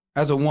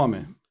 As a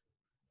woman,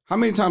 how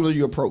many times are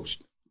you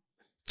approached?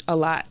 A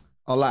lot.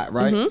 A lot,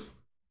 right? Mm-hmm.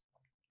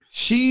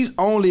 She's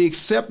only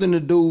accepting the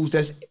dudes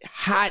that's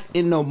hot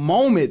in the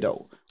moment,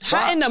 though.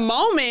 Hot in the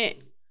moment?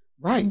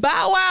 Right.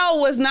 Bow Wow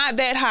was not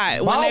that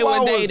hot when they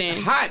were dating.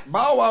 Was hot.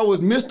 Bow Wow was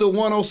Mr.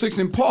 106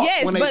 in Park.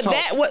 Yes, when they but talked.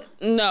 that was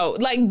no.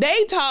 Like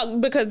they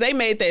talked because they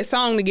made that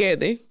song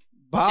together, and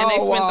they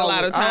spent a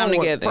lot of time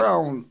together. I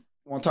don't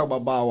want to talk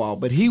about Bow Wow,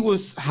 but he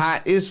was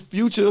hot. It's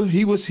Future.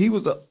 He was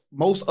the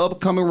most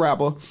upcoming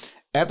rapper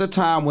at the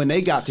time when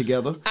they got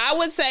together. I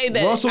would say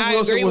that Russell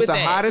Wilson was the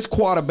that. hottest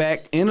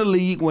quarterback in the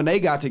league when they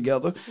got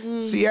together.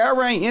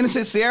 Ciara ain't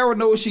innocent. Ciara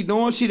know what she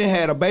doing. She done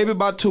had a baby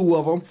by 2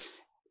 of them.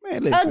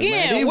 Man, listen,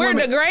 again, we're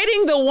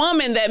degrading the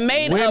woman that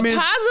made a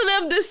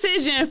positive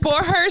decision for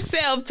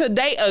herself to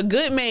date a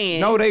good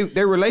man. No,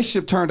 their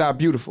relationship turned out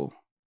beautiful.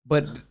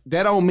 But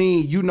that don't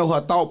mean you know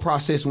her thought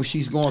process when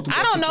she's going through.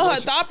 I don't know her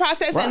thought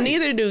process, and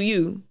neither do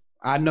you.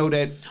 I know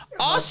that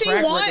all she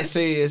wants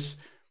says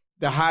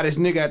the hottest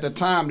nigga at the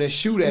time that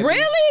shoot at really?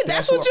 me.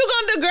 That's what you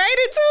gonna degrade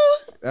it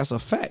to? That's a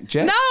fact,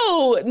 Jack.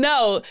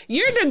 No,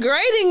 you're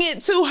degrading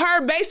it to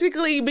her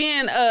basically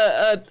being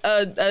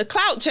a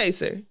clout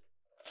chaser.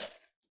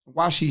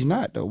 Why she's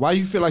not though? Why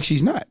you feel like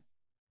she's not?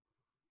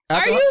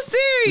 Are you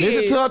serious?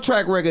 Listen to her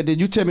track record.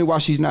 Did you tell me why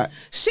she's not?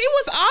 She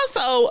was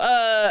also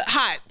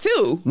hot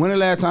too. When the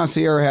last time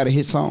Ciara had a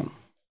hit song?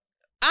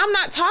 I'm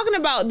not talking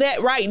about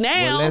that right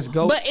now. Well, let's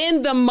go. But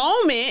in the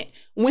moment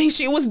when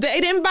she was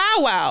dating Bow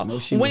Wow. No,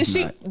 she was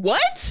not.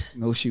 What?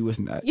 No, she was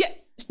not. Yeah,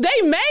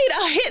 they made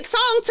a hit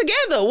song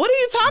together. What are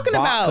you talking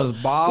about?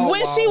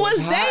 When she was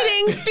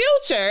dating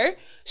Future,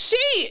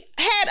 she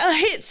had a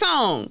hit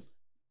song.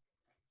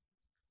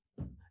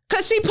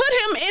 Because she put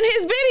him in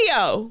his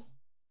video.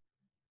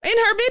 In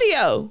her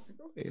video.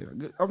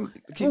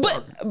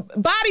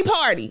 But Body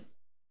Party.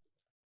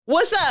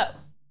 What's up?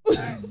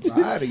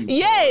 Body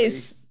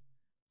yes.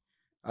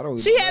 Party.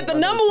 She had the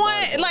number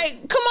one.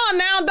 Like, come on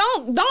now,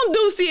 don't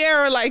do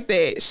Ciara like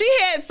that. She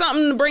had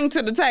something to bring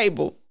to the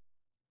table.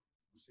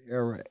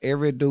 Ciara,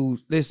 every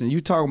dude. Listen,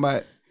 you talking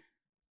about.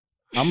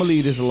 I'm gonna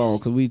leave this alone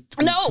because we're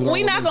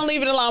not gonna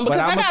leave it alone because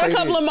I got a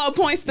couple of more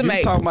points to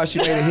make. Talking about she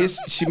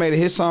made a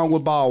hit song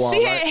with Bow Wow.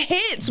 She had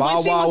hits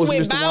when she was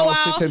with Bow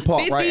Wow,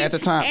 50 right at the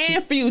time,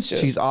 and Future.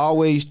 She's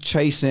always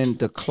chasing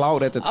the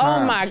clout at the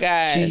time. Oh my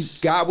gosh!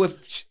 She got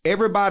with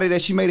everybody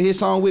that she made a hit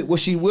song with. Was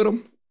she with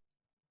them?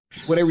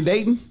 Were they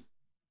dating?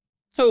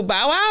 Who,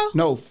 Bow Wow?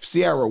 No,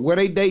 Ciara. Were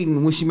they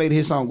dating when she made a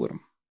hit song with him?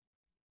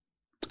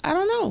 I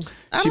don't know.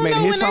 She made a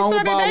hit song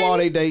with Bow Wow.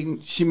 They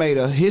dating. She made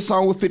a hit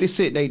song with 50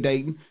 Cent. They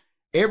dating.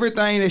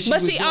 Everything that she.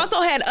 But she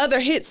also had other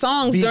hit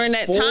songs during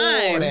that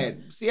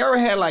time. Ciara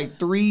had like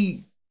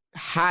 3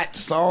 hot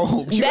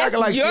songs. You acting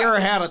like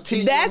Ciara had a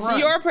 10-year That's run.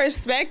 Your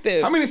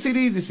perspective. How many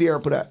CDs did Ciara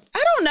put out?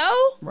 I don't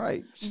know.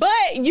 Right.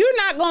 But you're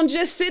not gonna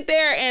just sit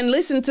there and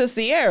listen to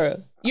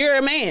Ciara. You're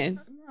a man.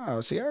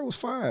 No, Ciara was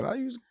fine.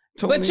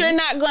 But you're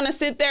not gonna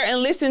sit there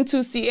and listen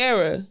to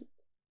Ciara.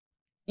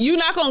 You're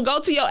not gonna go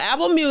to your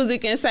Apple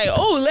Music and say,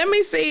 "Oh, let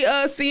me see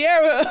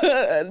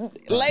Ciara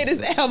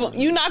latest album."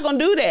 You're not gonna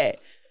do that.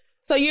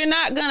 So you're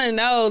not gonna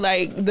know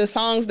like the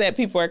songs that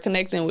people are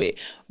connecting with.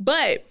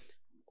 But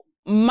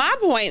my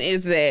point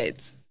is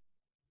that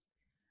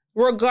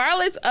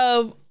regardless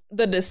of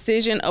the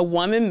decision a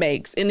woman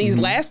makes in these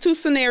last 2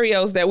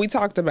 scenarios that we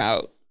talked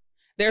about,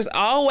 there's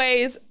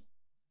always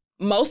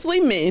mostly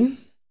men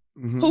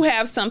who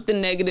have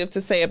something negative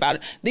to say about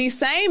it. These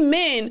same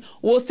men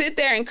will sit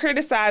there and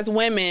criticize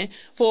women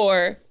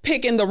for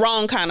picking the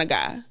wrong kind of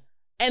guy.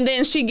 And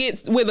then she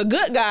gets with a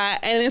good guy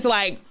and it's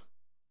like,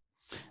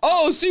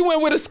 oh, she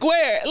went with a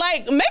square.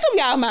 Like, make up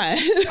y'all mind.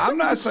 I'm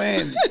not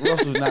saying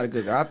Russell's not a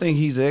good guy. I think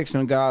he's an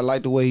excellent guy. I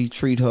like the way he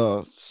treat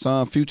her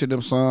son, Future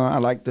them son. I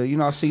like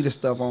I see the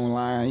stuff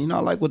online. I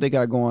like what they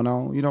got going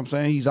on. You know what I'm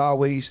saying? He's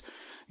always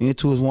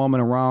into his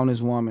woman, around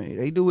his woman.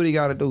 They do what he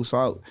got to do.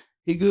 So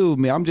he good with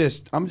me. I'm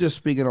just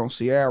speaking on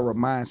Ciara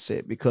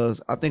mindset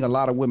because I think a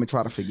lot of women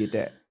try to forget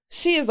that.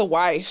 She is a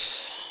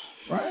wife.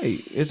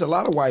 Right. It's a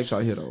lot of wives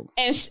out here, though.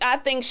 And I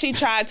think she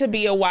tried to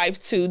be a wife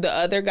to the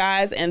other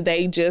guys, and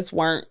they just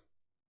weren't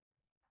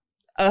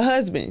a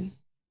husband.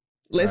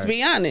 Let's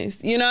be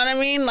honest. You know what I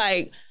mean?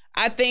 Like,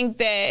 I think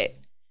that,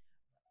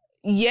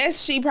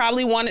 yes, she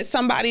probably wanted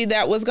somebody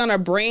that was going to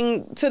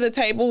bring to the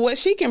table what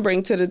she can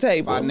bring to the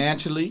table.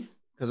 Financially.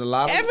 Because a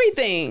lot of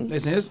everything.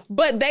 Listen,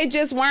 but they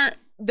just weren't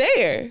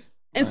there.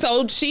 And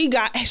so she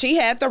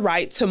had the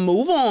right to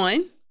move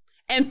on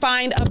and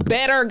find a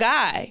better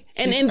guy.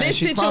 And in this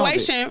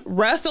situation,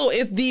 Russell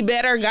is the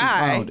better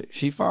guy.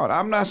 She found it.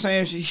 I'm not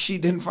saying she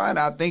didn't find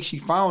it. I think she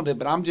found it,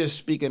 but I'm just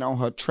speaking on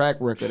her track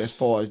record as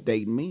far as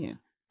dating men.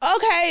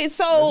 Okay,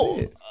 so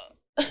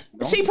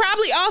she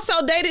probably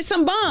also dated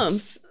some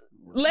bums.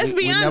 Let's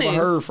be honest.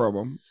 Never heard from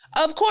them.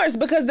 Of course,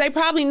 because they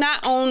probably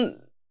not on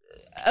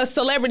a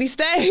celebrity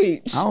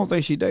stage. I don't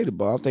think she dated,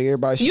 but I don't think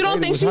everybody she You don't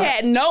dated think was she hot.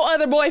 had no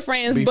other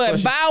boyfriends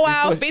but Bow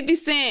Wow, 50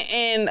 Cent,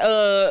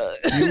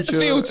 and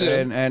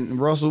Future. And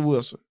Russell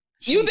Wilson.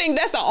 You think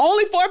that's the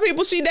only 4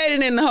 people she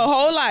dated in her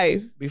whole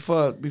life?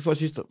 Before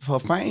her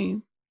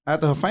fame.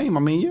 After her fame, I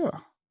mean, yeah.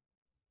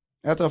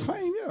 After her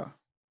fame, yeah.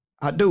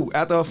 I do.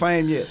 After her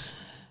fame, yes.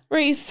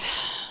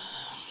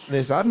 Reese.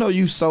 Listen, I know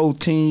you so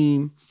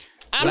team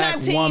I'm black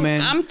not team.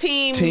 woman. I'm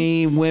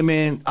team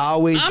women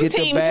always get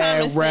the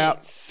bad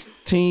rap.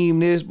 Team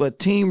this, but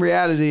team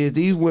reality is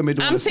these women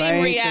doing the same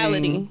thing. I'm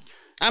team reality.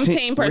 I'm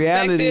team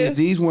perspective. Reality is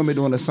these women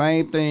doing the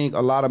same thing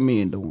a lot of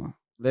men doing.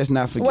 Let's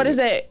not forget. What is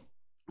that?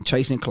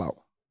 Chasing clout.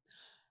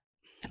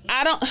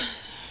 I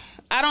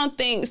don't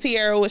think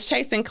Sierra was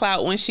chasing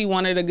clout when she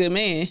wanted a good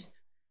man.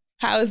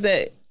 How is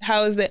that?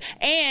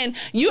 And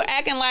you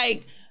acting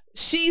like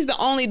she's the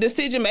only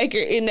decision maker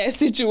in that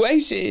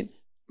situation.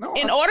 No,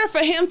 in order for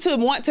him to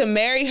want to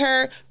marry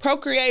her,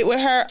 procreate with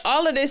her,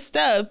 all of this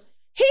stuff,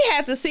 he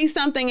had to see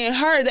something in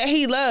her that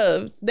he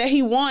loved, that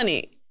he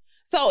wanted.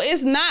 So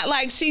it's not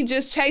like she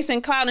just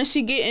chasing clout and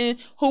she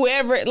getting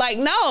whoever. Like,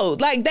 no,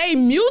 like they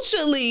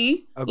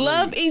mutually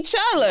love each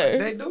other.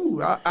 They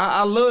do.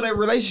 I love that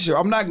relationship.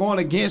 I'm not going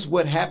against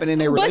what happened in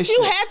their relationship.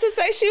 But you had to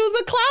say she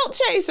was a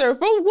clout chaser.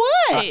 For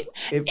what?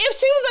 If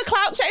she was a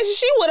clout chaser,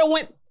 she would have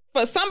went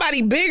for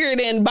somebody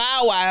bigger than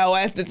Bow Wow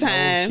at the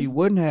time. No, she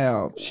wouldn't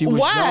have. She was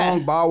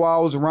young. Bow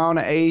Wow was around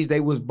the age. They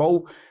was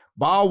both.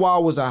 Bow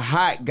Wow was a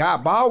hot guy.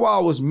 Bow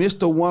Wow was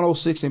Mr.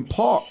 106 in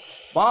Park.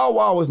 Bow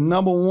Wow was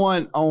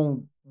 #1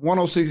 on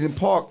 106 in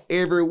Park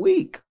every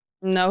week.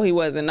 No, he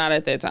wasn't. Not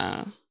at that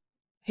time.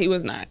 He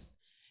was not.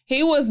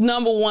 He was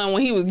 #1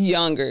 when he was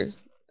younger.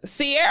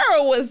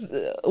 Sierra was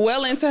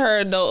well into her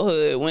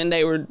adulthood when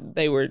they were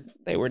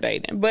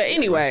dating. But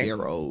anyway,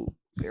 Sierra old.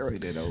 Sierra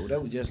that old.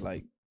 That was just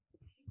like,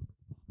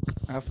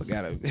 I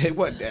forgot it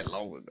wasn't that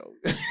long ago.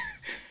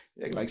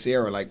 Like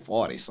Sierra like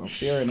 40 something.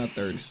 Sierra in her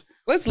 30s.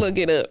 Let's look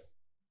it up.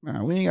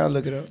 Nah, we ain't gotta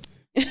look it up.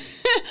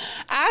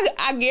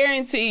 I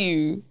guarantee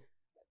you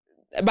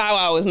Bow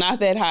Wow was not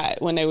that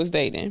hot when they was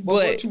dating. But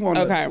what you want?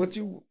 Okay.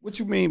 What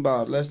you mean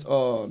by let's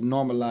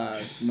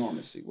normalize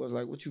normalcy?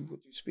 What you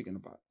speaking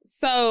about?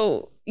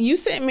 So you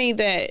sent me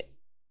that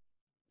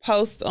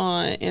post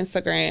on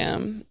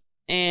Instagram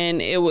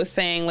and it was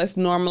saying let's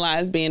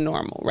normalize being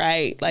normal,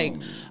 right? Like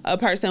a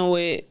person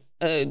with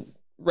a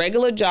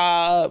regular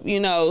job,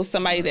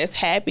 somebody that's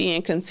happy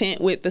and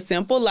content with the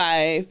simple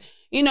life,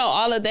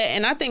 all of that.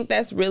 And I think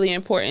that's really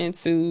important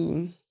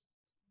to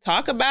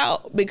talk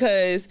about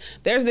because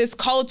there's this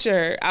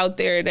culture out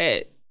there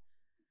that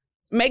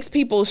makes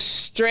people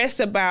stress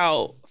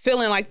about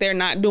feeling like they're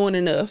not doing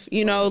enough,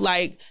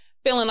 like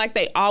feeling like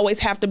they always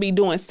have to be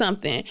doing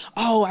something.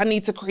 Oh, I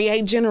need to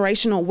create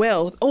generational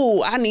wealth.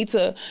 Oh, I need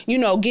to,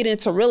 get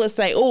into real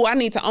estate. Oh, I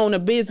need to own a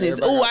business.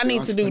 Oh, I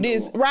need to do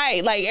this.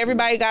 Right. Like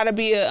everybody got to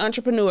be an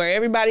entrepreneur.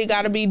 Everybody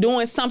got to be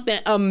doing something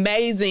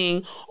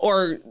amazing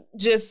or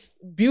just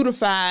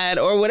beautified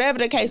or whatever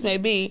the case may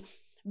be.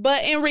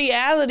 But in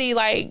reality,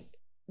 like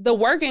the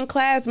working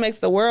class makes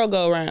the world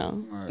go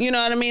round. Right. You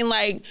know what I mean?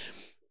 Like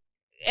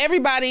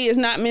everybody is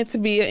not meant to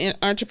be an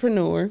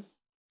entrepreneur.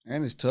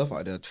 And it's tough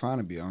out there trying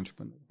to be an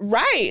entrepreneur.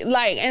 Right.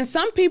 Like, and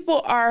some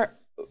people are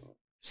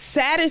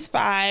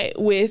satisfied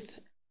with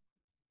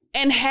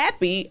and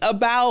happy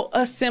about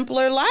a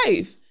simpler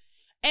life.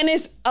 And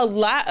it's a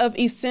lot of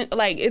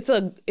like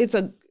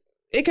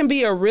it can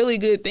be a really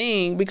good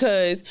thing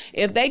because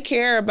if they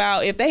care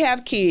about, if they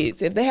have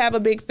kids, if they have a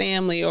big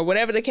family or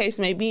whatever the case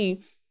may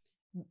be,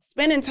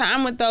 spending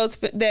time with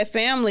that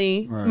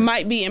family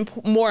might be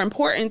more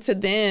important to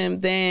them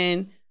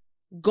than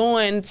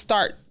going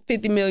start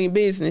 50 million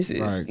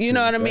businesses. Right, you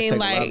know what I mean?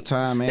 Like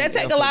that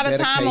take a lot of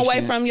time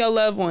away from your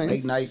loved ones.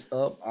 Late nights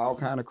up, all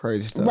kind of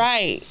crazy stuff.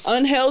 Right.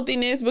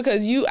 Unhealthiness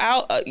because you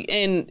out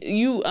and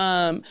you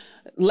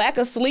lack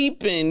of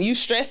sleep and you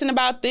stressing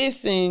about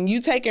this and you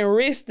taking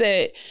risks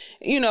that,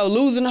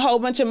 losing a whole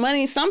bunch of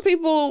money. Some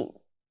people,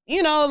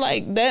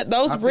 like that,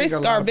 those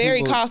risks are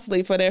very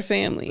costly for their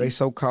family. They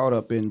so caught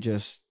up in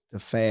just the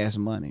fast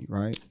money,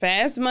 right?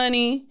 Fast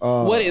money,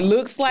 what it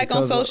looks like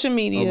on social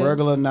media. A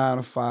regular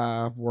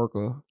 9-to-5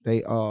 worker,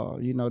 they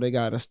they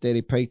got a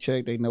steady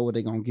paycheck. They know what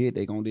they're gonna get.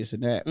 They gonna this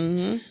and that.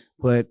 Mm-hmm.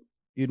 But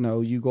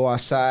you go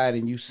outside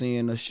and you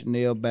seeing the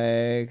Chanel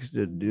bags,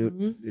 the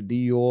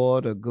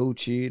Dior, the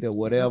Gucci, the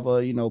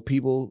whatever.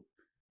 People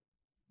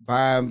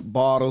buying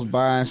bottles,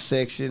 buying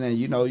section,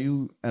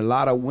 and a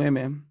lot of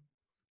women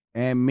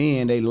and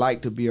men, they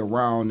like to be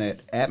around that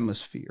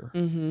atmosphere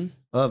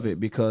of it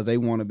because they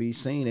want to be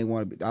seen. They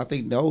want to be. I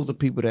think those are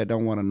people that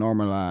don't want to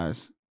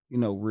normalize,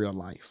 real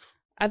life.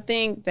 I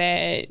think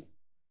that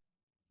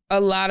a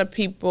lot of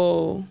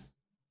people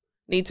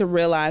need to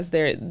realize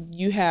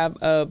you have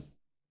a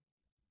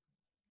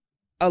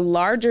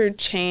larger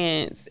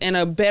chance and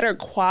a better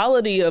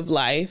quality of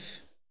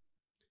life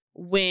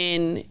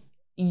when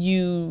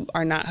you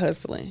are not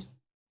hustling.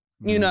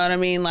 You know what I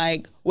mean?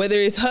 Like, whether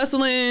it's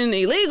hustling,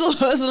 illegal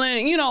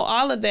hustling,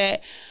 all of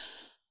that.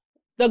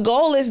 The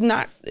goal is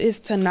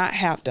to not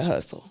have to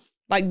hustle.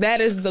 Like, that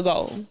is the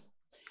goal.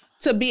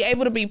 To be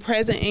able to be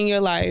present in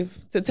your life,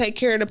 to take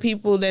care of the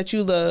people that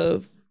you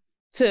love,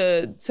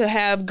 to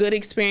have good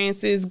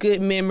experiences,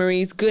 good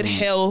memories, good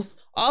health.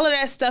 All of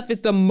that stuff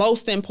is the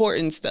most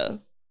important stuff.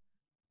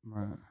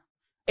 Right.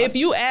 If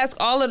you ask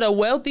all of the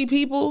wealthy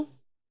people,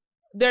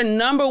 their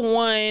number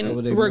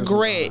one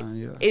regret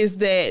is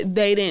that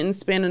they didn't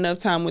spend enough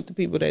time with the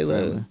people they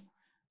love. Yeah.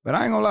 But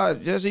I ain't gonna lie,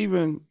 just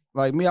even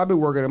like me, I've been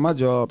working at my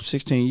job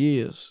 16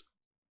 years,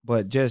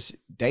 but just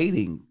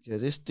dating,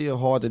 it's still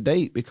hard to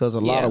date because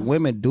a lot of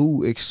women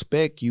do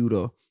expect you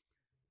to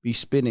be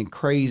spending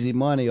crazy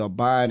money or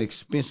buying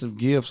expensive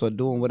gifts or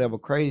doing whatever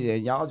crazy,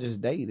 and y'all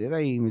just date. It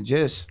ain't even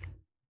just,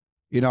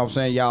 what I'm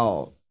saying,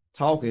 y'all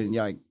talking,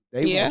 like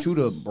they want you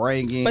to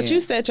bring in. But you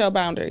set your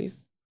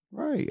boundaries.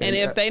 Right. And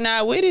if they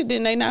not with it,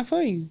 then they not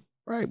for you.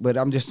 Right. But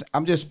I'm just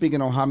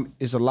speaking on how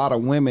it's a lot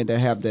of women that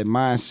have that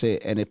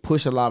mindset and it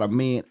push a lot of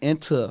men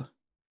into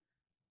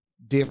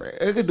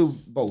different. It could do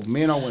both,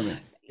 men or women.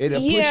 It'll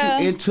push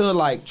you into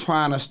like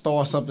trying to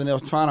start something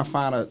else, trying to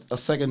find a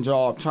second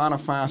job, trying to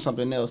find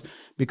something else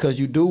because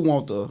you do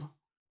want the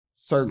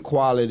certain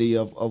quality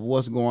of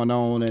what's going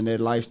on and their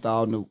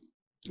lifestyle.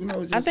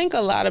 I think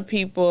a lot of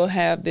people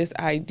have this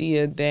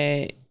idea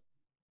that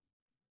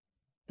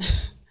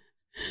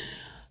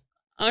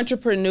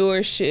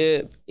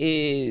entrepreneurship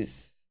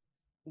is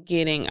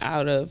getting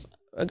out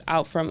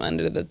from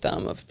under the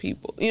thumb of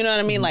people. You know what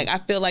I mean? Like, I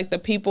feel like the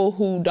people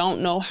who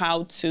don't know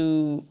how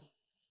to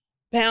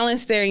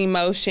balance their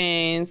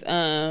emotions,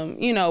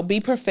 be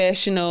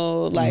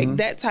professional, like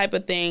that type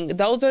of thing.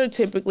 Those are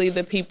typically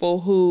the people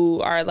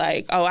who are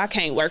like, oh, I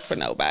can't work for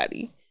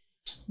nobody.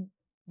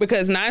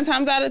 Because 9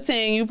 times out of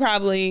 10, you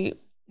probably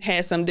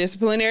had some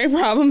disciplinary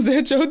problems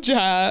at your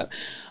job.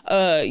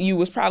 You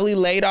was probably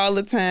late all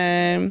the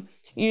time.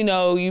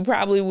 You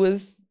probably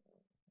was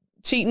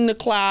cheating the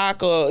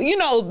clock or,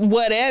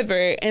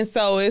 whatever. And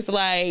so it's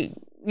like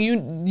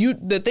you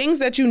the things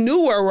that you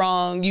knew were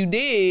wrong, you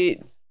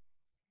did.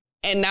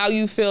 And now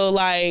you feel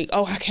like,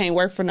 oh, I can't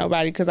work for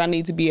nobody because I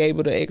need to be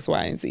able to X,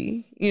 Y, and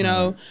Z.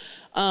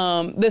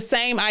 The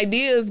same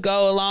ideas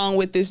go along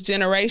with this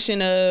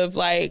generation of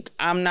like,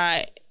 I'm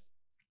not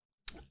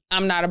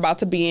about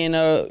to be in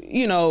a,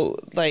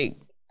 like,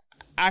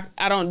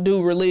 I don't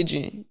do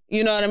religion.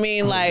 You know what I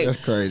mean? Like,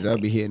 that's crazy. I'll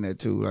be hearing that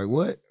too. Like,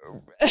 what?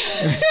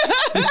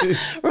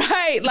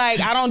 Right. Like,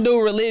 I don't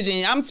do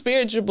religion. I'm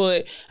spiritual,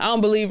 but I don't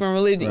believe in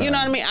religion. Right. You know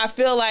what I mean? I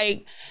feel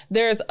like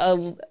there's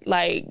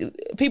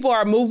people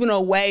are moving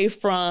away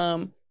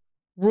from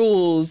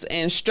rules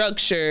and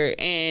structure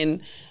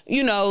and,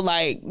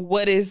 like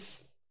what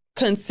is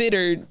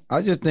considered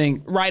I just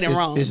think right and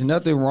wrong. There's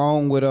nothing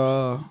wrong with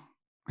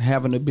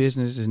having a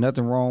business. There's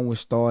nothing wrong with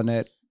starting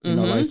that,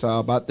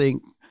 lifestyle. But I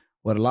think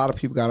what a lot of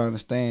people got to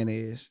understand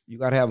is you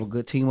got to have a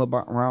good team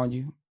around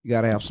you. You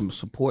got to have some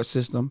support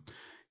system.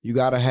 You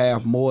got to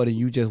have more than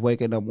you just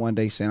waking up one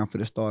day saying I'm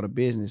finna start a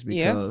business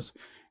because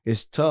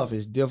it's tough.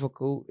 It's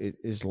difficult.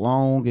 It's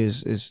long.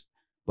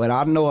 But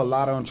I know a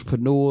lot of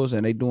entrepreneurs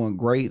and they doing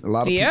great. A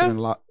lot of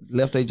people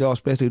left their job,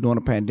 especially during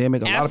the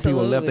pandemic. A lot of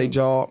people left their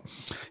job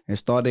and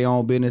started their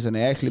own business and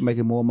they're actually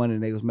making more money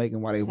than they was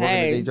making while they working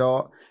at their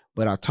job.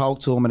 But I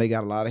talked to them and they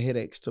got a lot of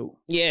headaches too.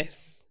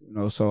 Yes.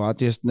 So I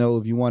just know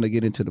if you want to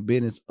get into the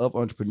business of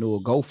entrepreneur,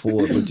 go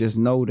for it. But just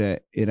know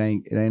that it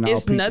ain't all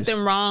It's nothing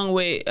wrong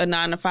with a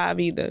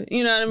 9-to-5 either.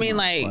 You know what I mean?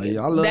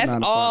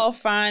 That's all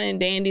fine and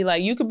dandy.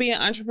 Like, you could be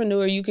an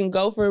entrepreneur, you can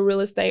go for real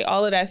estate,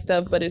 all of that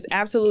stuff, but it's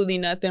absolutely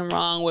nothing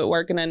wrong with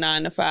working a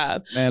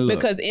 9-to-5. Man,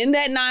 because in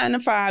that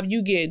 9-to-5,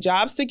 you get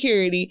job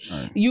security,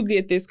 you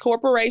get this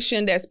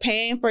corporation that's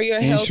paying for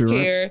your health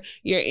care,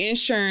 your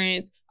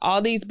insurance,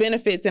 all these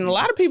benefits. And a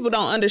lot of people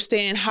don't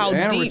understand how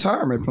and deep.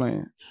 Retirement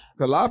plan.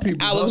 A lot of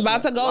people. I was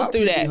about to go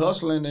through that.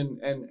 Hustling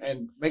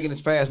and making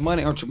this fast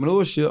money,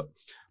 entrepreneurship,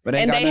 but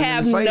they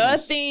have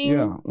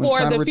nothing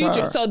for the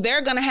future. So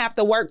they're gonna have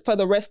to work for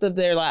the rest of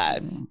their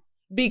lives.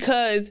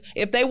 Because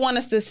if they want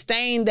to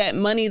sustain that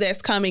money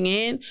that's coming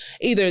in,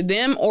 either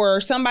them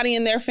or somebody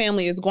in their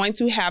family is going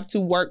to have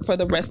to work for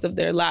the rest of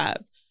their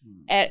lives.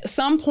 At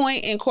some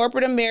point in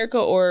corporate America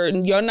or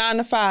your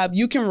 9-to-5,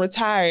 you can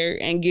retire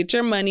and get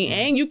your money,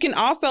 and you can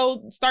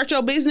also start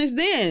your business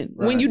then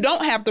when you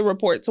don't have to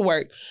report to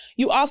work.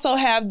 You also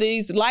have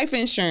these life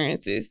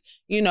insurances,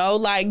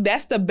 like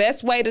that's the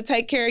best way to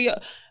take care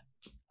of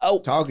Oh,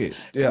 talk it.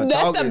 Yeah, that's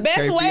talk the it. best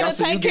KP, way I to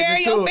see take you care of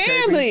getting your into it,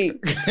 family.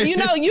 KP. You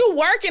know, you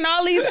working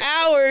all these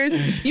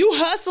hours, you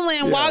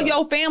hustling while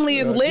your family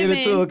is living.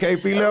 Get into it,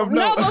 KP. Let them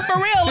know. No, but for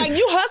real, like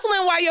you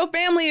hustling while your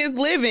family is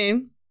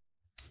living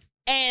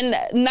and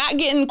not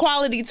getting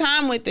quality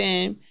time with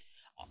them,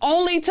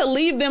 only to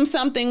leave them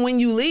something when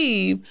you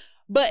leave.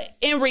 But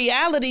in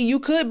reality, you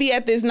could be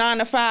at this 9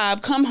 to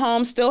 5, come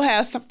home, still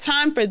have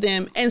time for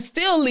them, and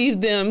still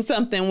leave them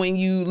something when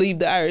you leave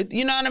the earth.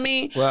 You know what I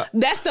mean? Well,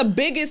 that's the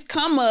biggest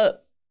come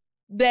up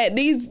that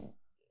these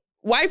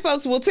white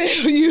folks will tell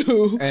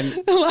you. And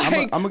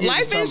like I'm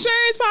life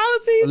insurance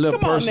policies. A little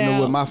Come personal on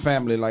now. with my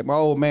family. Like my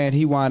old man,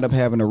 he wound up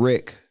having a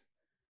wreck,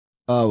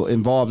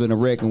 involved in a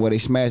wreck, and where they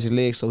smashed his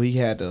leg. So he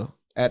had to,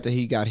 after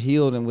he got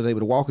healed and was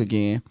able to walk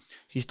again,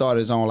 he started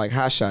his own like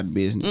hot shot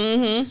business.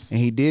 And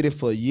he did it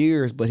for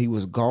years, but he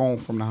was gone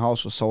from the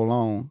house for so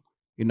long,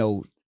 you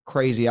know,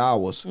 crazy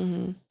hours,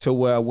 to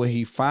where when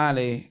he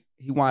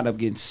wound up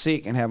getting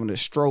sick and having a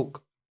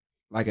stroke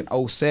like in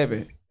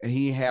 2007, and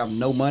he didn't have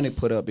no money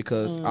put up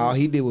because all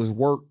he did was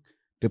work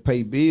to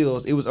pay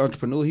bills. It was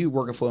entrepreneur. He was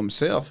working for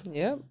himself.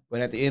 Yep.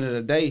 But at the end of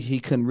the day, he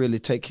couldn't really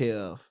take care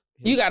of himself.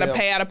 You got to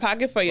pay out of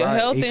pocket for your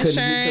health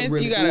insurance.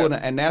 Really you got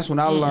to, and that's when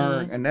I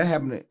learned, and that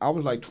happened. I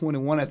was like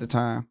 21 at the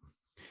time.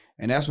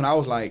 And that's when I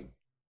was like,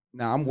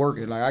 nah, I'm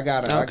working. Like I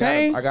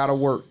gotta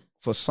work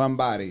for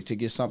somebody to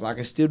get something. I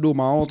can still do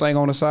my own thing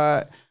on the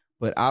side,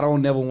 but I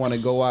don't never want to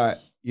go out,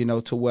 you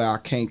know, to where I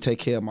can't take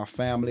care of my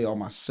family or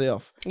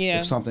myself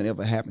if something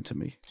ever happened to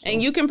me. So.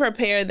 And you can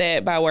prepare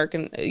that by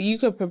working. You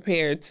could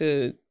prepare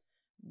to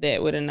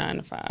that with a 9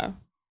 to 5.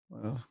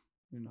 Well,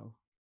 you know.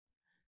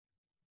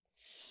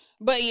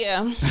 But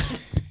yeah,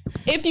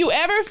 if you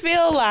ever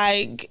feel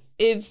like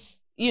it's,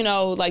 you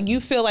know, like you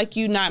feel like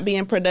you're not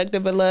being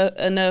productive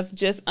enough,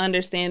 just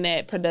understand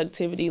that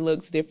productivity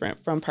looks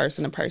different from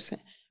person to person.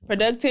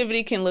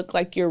 Productivity can look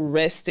like you're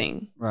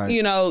resting. Right.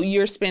 You know,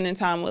 you're spending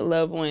time with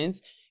loved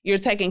ones. You're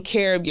taking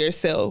care of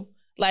yourself.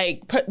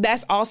 Like,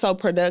 that's also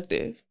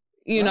productive,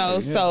 you know?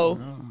 So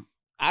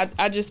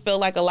I just feel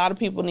like a lot of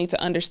people need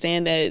to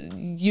understand that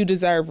you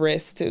deserve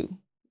rest too.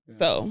 Yeah.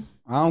 So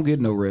I don't get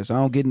no rest. I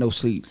don't get no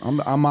sleep.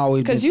 I'm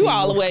always, because you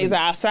always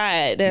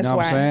outside. That's why.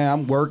 What I'm saying?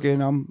 I'm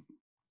working. I'm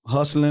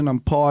hustling,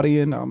 I'm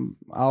partying, I'm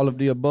all of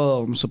the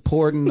above. I'm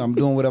supporting, I'm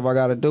doing whatever I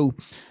got to do.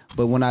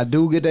 But when I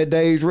do get that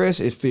day's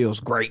rest, it feels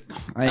great.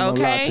 I ain't gonna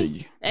lie to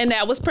you. And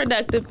that was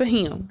productive for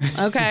him.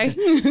 Okay.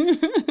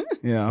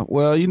 Yeah.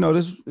 Well, you know,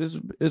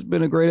 it's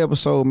been a great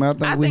episode, man. I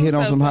think we hit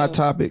on some hot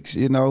topics.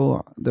 You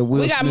know,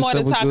 we got more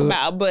to talk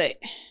about, but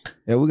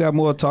yeah, we got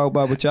more to talk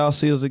about. But y'all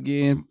see us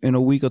again in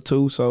a week or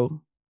two.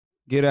 So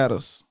get at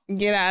us.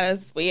 Get at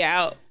us. We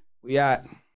out. We out.